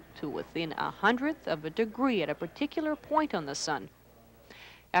angle to within 1/100th of a degree at a particular point on the sun.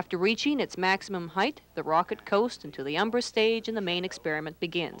 After reaching its maximum height, the rocket coasts into the umbra stage and the main experiment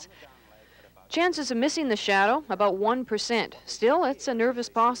begins. Chances of missing the shadow, about 1%. Still, it's a nervous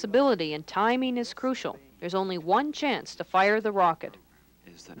possibility and timing is crucial. There's only one chance to fire the rocket.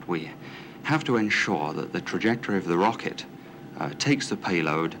 Is that we have to ensure that the trajectory of the rocket takes the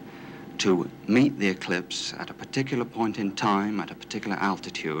payload to meet the eclipse at a particular point in time, at a particular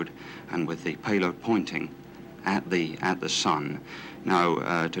altitude, and with the payload pointing at the sun.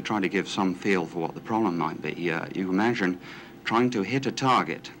 Now, to try to give some feel for what the problem might be, you imagine trying to hit a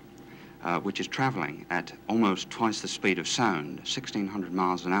target which is traveling at almost twice the speed of sound, 1,600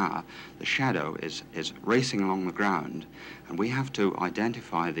 miles an hour. The shadow is racing along the ground, and we have to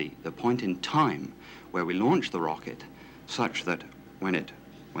identify the point in time where we launch the rocket such that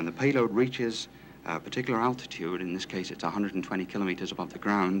when the payload reaches a particular altitude, in this case it's 120 kilometers above the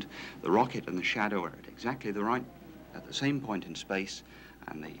ground, the rocket and the shadow are at exactly at the same point in space,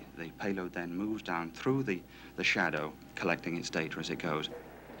 and the payload then moves down through the shadow, collecting its data as it goes.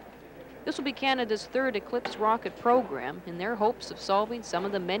 This will be Canada's 3rd eclipse rocket program in their hopes of solving some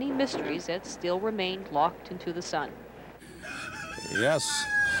of the many mysteries that still remain locked into the sun. Yes.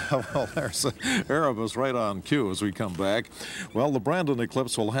 Well, there's Erebus right on cue as we come back. Well, the Brandon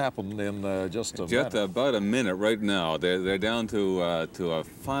eclipse will happen in just about a minute right now. They're down to a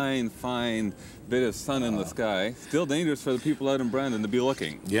fine bit of sun in the sky. Still dangerous for the people out in Brandon to be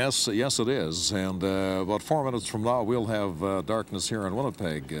looking. Yes, it is. And about 4 minutes from now, we'll have darkness here in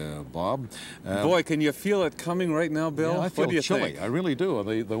Winnipeg, Bob. Boy, can you feel it coming right now, Bill? Yeah, I feel what do you chilly. think? I really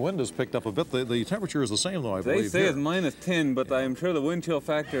do. The wind has picked up a bit. The temperature is the same, though, I believe. They say it's -10, but I'm sure the wind chill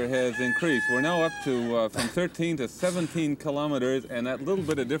factor has increased. We're now up to from 13 to 17 kilometers, and that little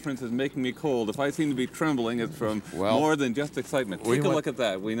bit of difference is making me cold. If I seem to be trembling, it's from more than just excitement. Take a look at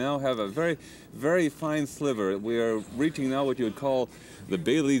that. We now have a very, very fine sliver. We are reaching now what you would call the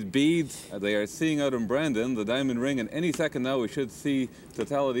Bailey's beads. They are seeing out in Brandon, the diamond ring, and any second now we should see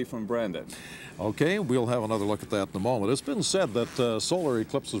totality from Brandon. Okay, we'll have another look at that in a moment. It's been said that solar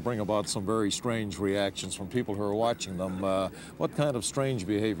eclipses bring about some very strange reactions from people who are watching them. What kind of strange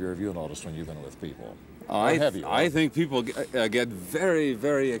behavior have you noticed when you've been with people? I think people get very,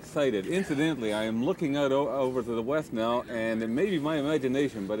 very excited. Incidentally, I am looking out over to the west now, and it may be my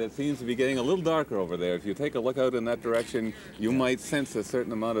imagination, but it seems to be getting a little darker over there. If you take a look out in that direction, you might sense a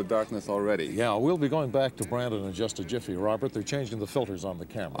certain amount of darkness already. Yeah, we'll be going back to Brandon in just a jiffy, Robert. They're changing the filters on the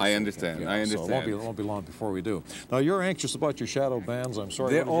camera. I understand. I understand. So it won't be long before we do. Now, you're anxious about your shadow bands. I'm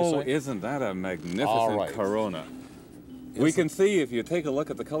sorry. Isn't that a magnificent corona? We can see, if you take a look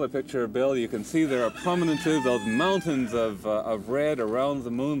at the color picture, Bill, you can see there are prominences, those mountains of red around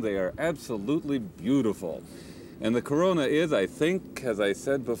the moon. They are absolutely beautiful. And the corona is, I think, as I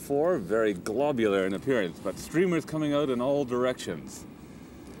said before, very globular in appearance, but streamers coming out in all directions.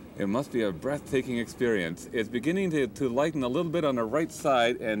 It must be a breathtaking experience. It's beginning to lighten a little bit on the right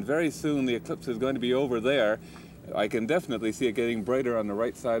side, and very soon the eclipse is going to be over there. I can definitely see it getting brighter on the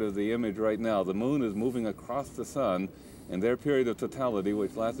right side of the image right now. The moon is moving across the sun, and their period of totality,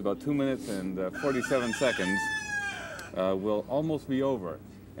 which lasts about 2 minutes and 47 seconds, will almost be over.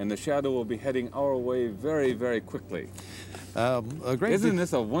 And the shadow will be heading our way very, very quickly. Isn't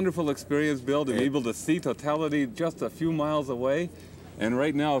this a wonderful experience, Bill, to be able to see totality just a few miles away? And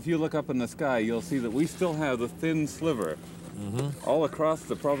right now, if you look up in the sky, you'll see that we still have the thin sliver All across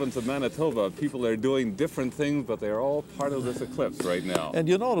the province of Manitoba, people are doing different things, but they're all part of this eclipse right now. And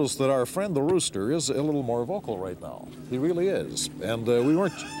you notice that our friend the rooster is a little more vocal right now. He really is. And we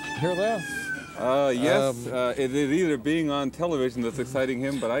weren't... Hear that? Yes, it is either being on television that's exciting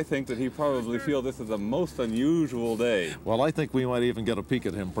him, but I think that he probably feels this is a most unusual day. Well, I think we might even get a peek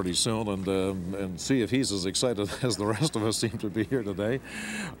at him pretty soon and see if he's as excited as the rest of us seem to be here today.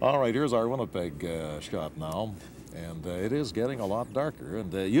 All right, here's our Winnipeg shot now. And it is getting a lot darker.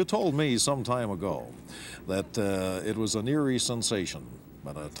 And you told me some time ago that it was an eerie sensation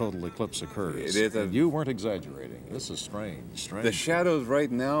when a total eclipse occurs. It is. And you weren't exaggerating. This is strange. The shadows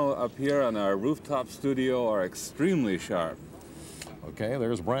right now up here on our rooftop studio are extremely sharp. Okay,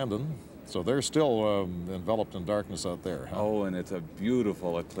 there's Brandon. So they're still enveloped in darkness out there, huh? Oh, and it's a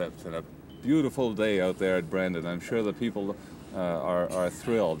beautiful eclipse and a beautiful day out there at Brandon. I'm sure the people are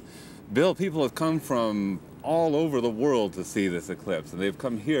thrilled. Bill, people have come from all over the world to see this eclipse, and they've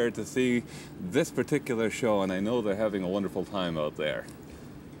come here to see this particular show, and I know they're having a wonderful time out there.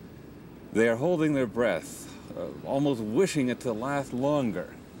 They are holding their breath, almost wishing it to last longer.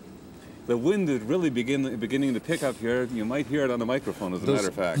 The wind is really beginning to pick up here. You might hear it on the microphone, as a matter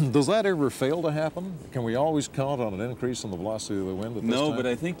of fact. Does that ever fail to happen? Can we always count on an increase in the velocity of the wind at this time? No, but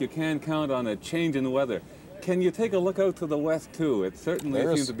I think you can count on a change in the weather. Can you take a look out to the west, too? It certainly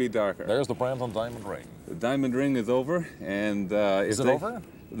seems to be darker. There's the Brandon Diamond Ring. The Diamond Ring is over, and... is it over?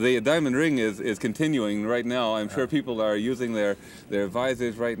 The Diamond Ring is continuing right now. I'm sure people are using their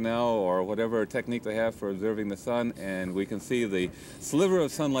visors right now, or whatever technique they have for observing the sun, and we can see the sliver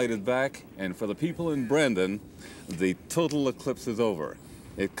of sunlight is back, and for the people in Brandon, the total eclipse is over.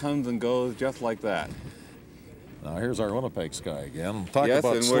 It comes and goes just like that. Now here's our Winnipeg sky again. Yes,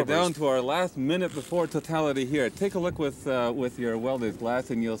 and we're down to our last minute before totality here. Take a look with your welder's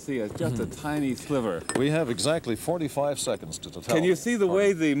glass, and you'll see it's just a tiny sliver. We have exactly 45 seconds to totality. Can you see the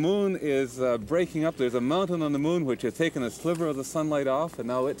way the moon is breaking up? There's a mountain on the moon which has taken a sliver of the sunlight off, and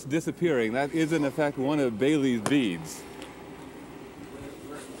now it's disappearing. That is, in effect, one of Bailey's beads.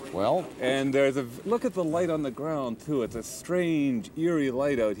 Well, and look at the light on the ground, too. It's a strange, eerie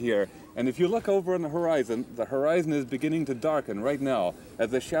light out here. And if you look over on the horizon is beginning to darken right now as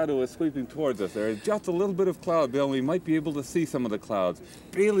the shadow is sweeping towards us. There is just a little bit of cloud, Bill, and we might be able to see some of the clouds.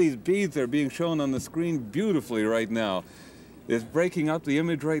 Bailey's beads are being shown on the screen beautifully right now. It's breaking up the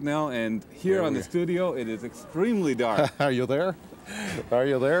image right now, and here on the studio, it is extremely dark. Are you there? Are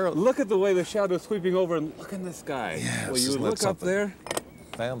you there? Look at the way the shadow is sweeping over, and look in the sky. Yes, Will you look up there?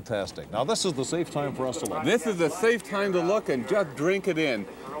 Fantastic. Now, this is the safe time for us to look. This is the safe time to look and just drink it in.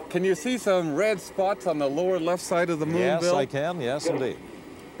 Can you see some red spots on the lower left side of the moon, Bill? Yes, I can. Yes, indeed.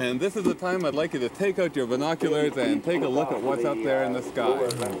 And this is the time I'd like you to take out your binoculars and take a look at what's up there in the sky.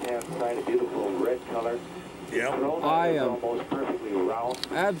 Left-hand side, a beautiful red color. I am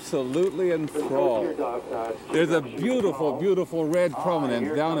absolutely enthralled. There's a beautiful, beautiful red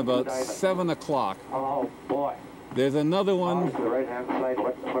prominence down about 7 o'clock. Oh, boy. There's another one the right-hand side,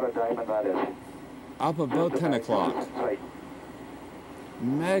 what a diamond that is. Up about 10 o'clock.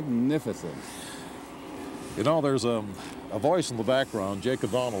 Magnificent. You know, there's a voice in the background. Jake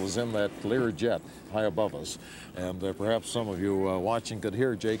O'Donnell is in that Lear jet high above us, and perhaps some of you watching could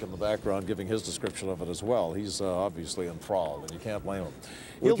hear Jake in the background giving his description of it as well. He's obviously enthralled, and you can't blame him.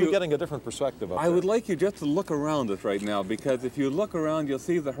 He'll be getting a different perspective up there. I would like you just to look around us right now, because if you look around, you'll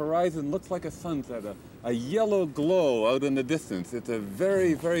see the horizon looks like a sunset, a yellow glow out in the distance. It's a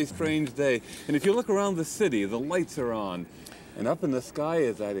very, very strange day. And if you look around the city, the lights are on. And up in the sky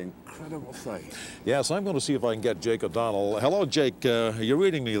is that incredible sight. Yes, I'm going to see if I can get Jake O'Donnell. Hello, Jake. Are you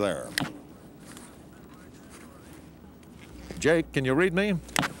reading me there? Jake, can you read me?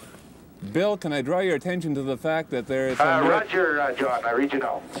 Bill, can I draw your attention to the fact that there is Roger, John. I read you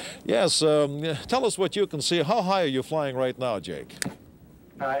now. Yes. Tell us what you can see. How high are you flying right now, Jake?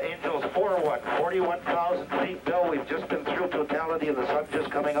 Angels 4-1, 41,000 feet, Bill. We've just been through totality of the sun, just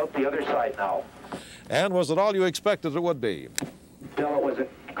coming out the other side now. And was it all you expected it would be? Bill, it was a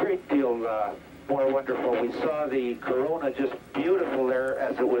great deal more wonderful. We saw the corona just beautiful there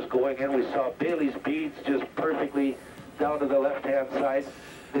as it was going in. We saw Bailey's beads just perfectly down to the left-hand side.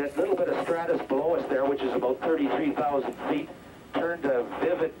 That little bit of stratus below us there, which is about 33,000 feet, turned a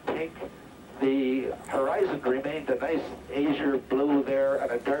vivid pink. The horizon remained a nice azure blue there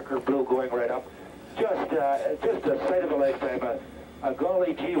and a darker blue going right up. Just a sight of a lifetime. A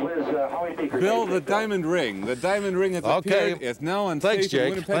golly gee whiz, Howie Meeker. Bill, the diamond ring. The diamond ring has appeared. It's now on stage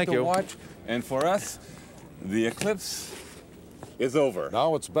in Winnipeg to watch. And for us, the eclipse is over.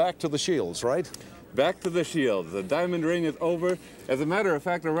 Now it's back to the shields, right? Back to the shields. The diamond ring is over. As a matter of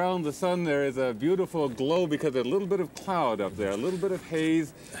fact, around the sun there is a beautiful glow because there's a little bit of cloud up there, a little bit of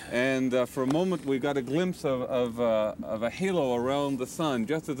haze, and for a moment we got a glimpse of a halo around the sun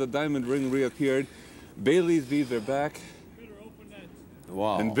just as the diamond ring reappeared. Bailey's beads are back.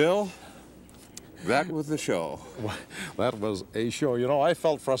 Wow. And Bill, that was the show. That was a show. You know, I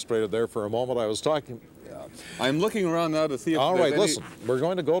felt frustrated there for a moment. I was talking. I'm looking around now to see if all there's right, any... listen. We're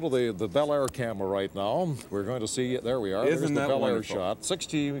going to go to the Bel Air camera right now. We're going to see, there we are. Isn't There's that the Bel Air wonderful? shot,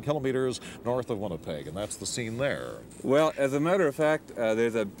 60 kilometers north of Winnipeg, and that's the scene there. Well, as a matter of fact,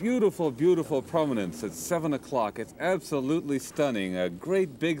 there's a beautiful, beautiful prominence at 7 o'clock. It's absolutely stunning. A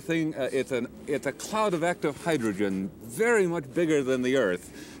great big thing. It's a cloud of active hydrogen, very much bigger than the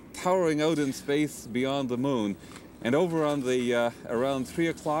Earth, towering out in space beyond the moon. And over on the around 3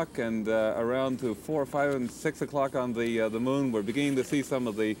 o'clock and around to 4, 5, and 6 o'clock on the moon, we're beginning to see some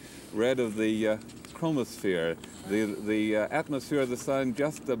of the red of the chromosphere, the atmosphere of the sun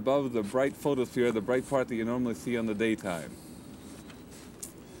just above the bright photosphere, the bright part that you normally see on the daytime.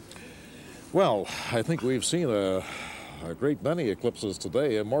 Well, I think we've seen a great many eclipses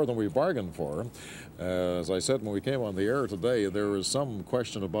today, more than we bargained for. As I said when we came on the air today, there was some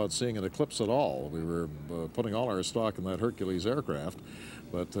question about seeing an eclipse at all. We were putting all our stock in that Hercules aircraft,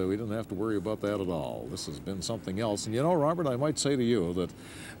 but we didn't have to worry about that at all. This has been something else. And you know, Robert, I might say to you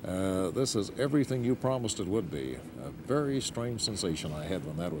that this is everything you promised it would be. A very strange sensation I had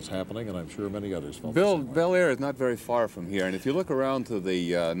when that was happening, and I'm sure many others felt the same way. Bel Air is not very far from here, and if you look around to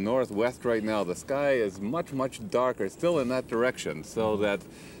the northwest right now, the sky is much, much darker, still in that direction, so that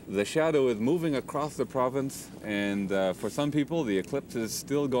the shadow is moving across the province, and for some people, the eclipse is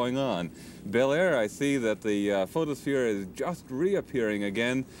still going on. Bel Air, I see that the photosphere is just reappearing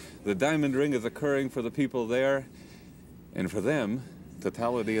again. The diamond ring is occurring for the people there, and for them,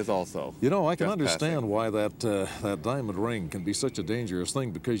 totality is also. You know, I can just understand passing. why that diamond ring can be such a dangerous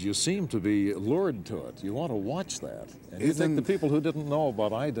thing, because you seem to be lured to it. You want to watch that. And you think the people who didn't know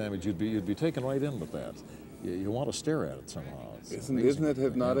about eye damage, you'd be taken right in with that. You want to stare at it somehow. Isn't it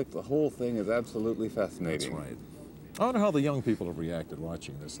hypnotic? The whole thing is absolutely fascinating. That's right. I wonder how the young people have reacted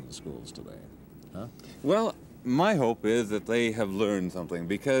watching this in the schools today. Huh? Well, my hope is that they have learned something,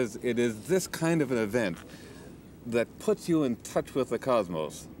 because it is this kind of an event that puts you in touch with the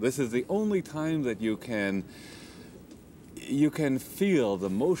cosmos. This is the only time that you can feel the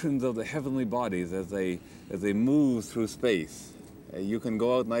motions of the heavenly bodies as they move through space. You can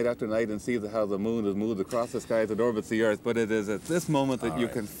go out night after night and see how the moon has moved across the sky as it orbits the Earth, but it is at this moment that you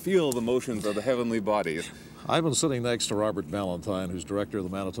can feel the motions of the heavenly bodies. I've been sitting next to Robert Ballantyne, who's director of the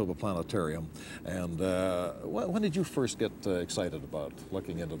Manitoba Planetarium. And when did you first get excited about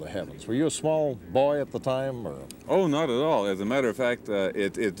looking into the heavens? Were you a small boy at the time? Or? Oh, not at all. As a matter of fact,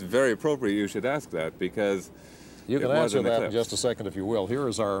 it's very appropriate you should ask that, because you can answer that in just a second, if you will. Here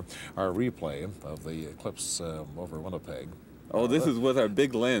is our replay of the eclipse over Winnipeg. Oh, this is with our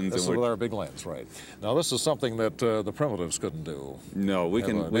big lens. This is with our big lens, right. Now, this is something that the primitives couldn't do. No, we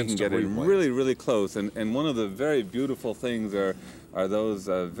can get it really, really close. And one of the very beautiful things are those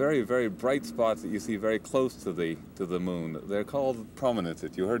very, very bright spots that you see very close to the moon. They're called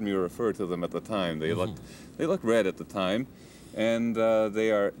prominences. You heard me refer to them at the time. They looked red at the time. And they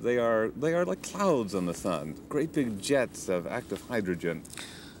are like clouds on the sun, great big jets of active hydrogen.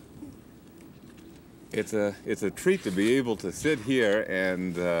 It's a treat to be able to sit here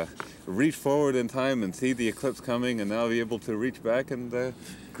and reach forward in time and see the eclipse coming, and now be able to reach back and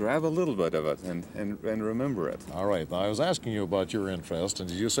grab a little bit of it and remember it. All right. Now, I was asking you about your interest, and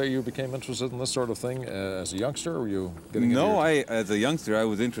did you say you became interested in this sort of thing as a youngster, or were you getting into as a youngster, I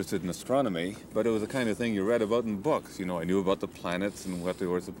was interested in astronomy, but it was the kind of thing you read about in books. You know, I knew about the planets and what they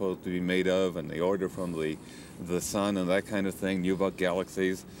were supposed to be made of, and the order from the sun and that kind of thing, knew about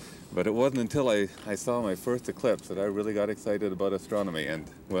galaxies. But it wasn't until I saw my first eclipse that I really got excited about astronomy. And,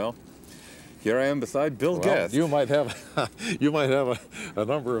 well, here I am beside Bill Guest. You might have a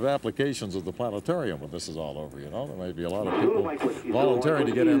number of applications of the planetarium when this is all over. You know, there might be a lot of people volunteering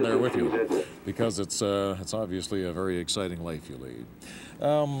to get in there with you, because it's obviously a very exciting life you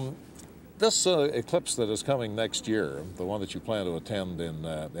lead. This eclipse that is coming next year, the one that you plan to attend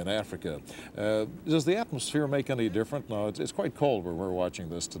in Africa, does the atmosphere make any difference? Now, it's quite cold where we're watching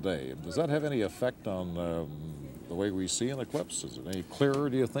this today. Does that have any effect on the way we see an eclipse? Is it any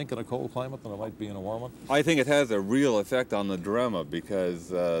clearer, do you think, in a cold climate than it might be in a warm one? I think it has a real effect on the drama, because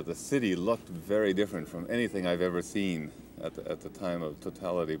the city looked very different from anything I've ever seen. at the time of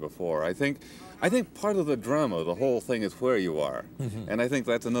totality before. I think part of the drama of the whole thing is where you are, and I think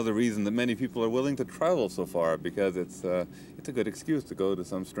that's another reason that many people are willing to travel so far, because it's a good excuse to go to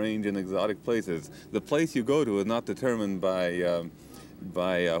some strange and exotic places. The place you go to is not determined by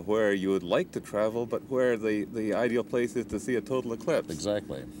where you would like to travel, but where the ideal place is to see a total eclipse.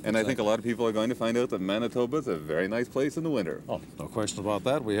 Exactly. And I think a lot of people are going to find out that Manitoba is a very nice place in the winter. Oh, no question about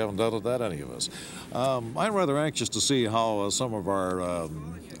that. We haven't doubted that, any of us. I'm rather anxious to see how some of our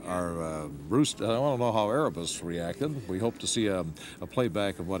roost. I want to know how Erebus reacted. We hope to see a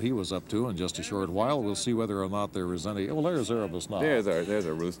playback of what he was up to in just a short while. We'll see whether or not there is any. Well, there's Erebus now. There's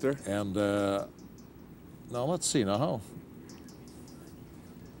a rooster. And now let's see now how.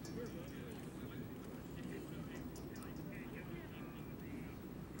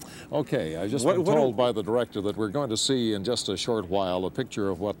 Okay, I've just been told by the director that we're going to see in just a short while a picture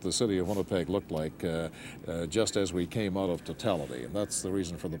of what the city of Winnipeg looked like just as we came out of totality, and that's the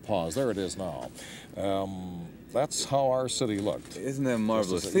reason for the pause. There it is now. That's how our city looked. Isn't that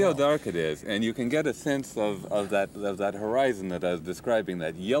marvelous? See how dark it is, and you can get a sense of that horizon that I was describing,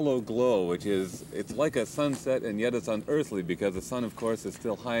 that yellow glow, which is, it's like a sunset, and yet it's unearthly because the sun, of course, is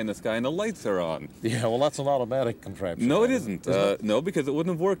still high in the sky and the lights are on. Yeah, well, that's an automatic contraption. No, it isn't. No, because it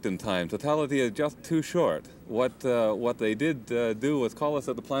wouldn't have worked in time. Totality is just too short. What they did do was call us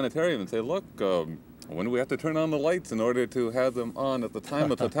at the planetarium and say, look, when do we have to turn on the lights in order to have them on at the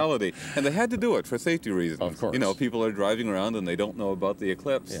time of totality? And they had to do it for safety reasons. Of course. You know, people are driving around and they don't know about the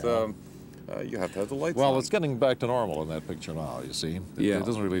eclipse. Yeah. You have to have the lights on. on. It's getting back to normal in that picture now, you see. It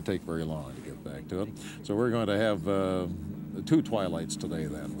doesn't really take very long to get back to it. So we're going to have 2 twilights today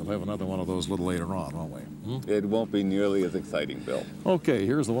then. We'll have another one of those a little later on, won't we? It won't be nearly as exciting, Bill. Okay,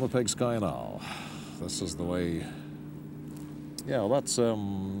 here's the Winnipeg sky now. This is the way. Yeah, well, that's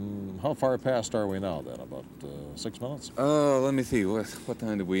how far past are we now then? About 6 minutes? Let me see. What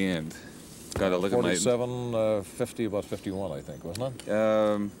time did we end? Got to look 47, at my 50, about 51, I think, wasn't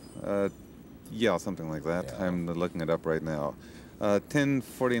it? Yeah, something like that. Yeah. I'm looking it up right now.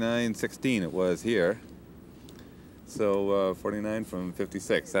 10:49:16 it was here. So 49 from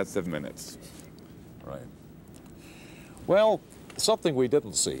 56. That's 7 minutes. Right. Well, something we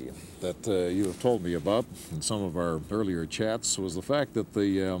didn't see that you have told me about in some of our earlier chats was the fact that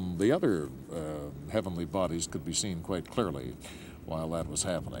the other heavenly bodies could be seen quite clearly while that was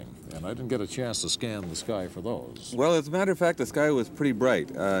happening. And I didn't get a chance to scan the sky for those. Well, as a matter of fact, the sky was pretty bright.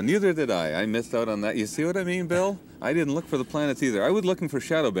 Neither did I. I missed out on that. You see what I mean, Bill? I didn't look for the planets either. I was looking for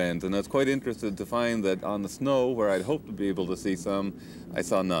shadow bands, and I was quite interested to find that on the snow, where I'd hoped to be able to see some, I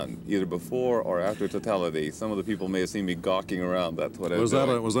saw none, either before or after totality. Some of the people may have seen me gawking around. That's what I was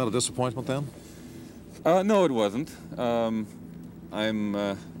doing. Was that a disappointment then? No, it wasn't.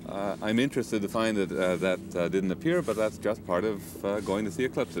 I'm interested to find that that didn't appear, but that's just part of going to see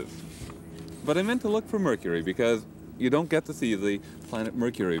eclipses. But I meant to look for Mercury because you don't get to see the planet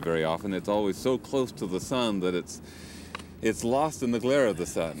Mercury very often. It's always so close to the sun that it's lost in the glare of the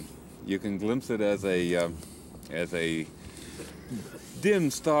sun. You can glimpse it as a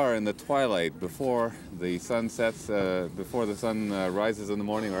dim star in the twilight before the sun sets, before the sun rises in the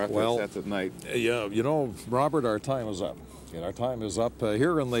morning or after it sets at night. Yeah, you know, Robert, our time is up. Our time is up.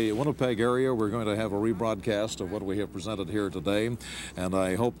 Here in the Winnipeg area, we're going to have a rebroadcast of what we have presented here today, and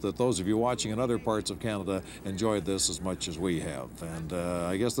I hope that those of you watching in other parts of Canada enjoyed this as much as we have. And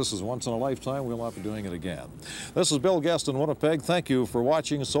I guess this is once in a lifetime. We'll not be doing it again. This is Bill Guest in Winnipeg. Thank you for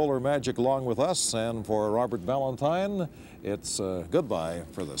watching Solar Magic along with us, and for Robert Valentine, it's goodbye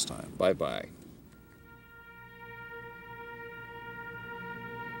for this time. Bye-bye.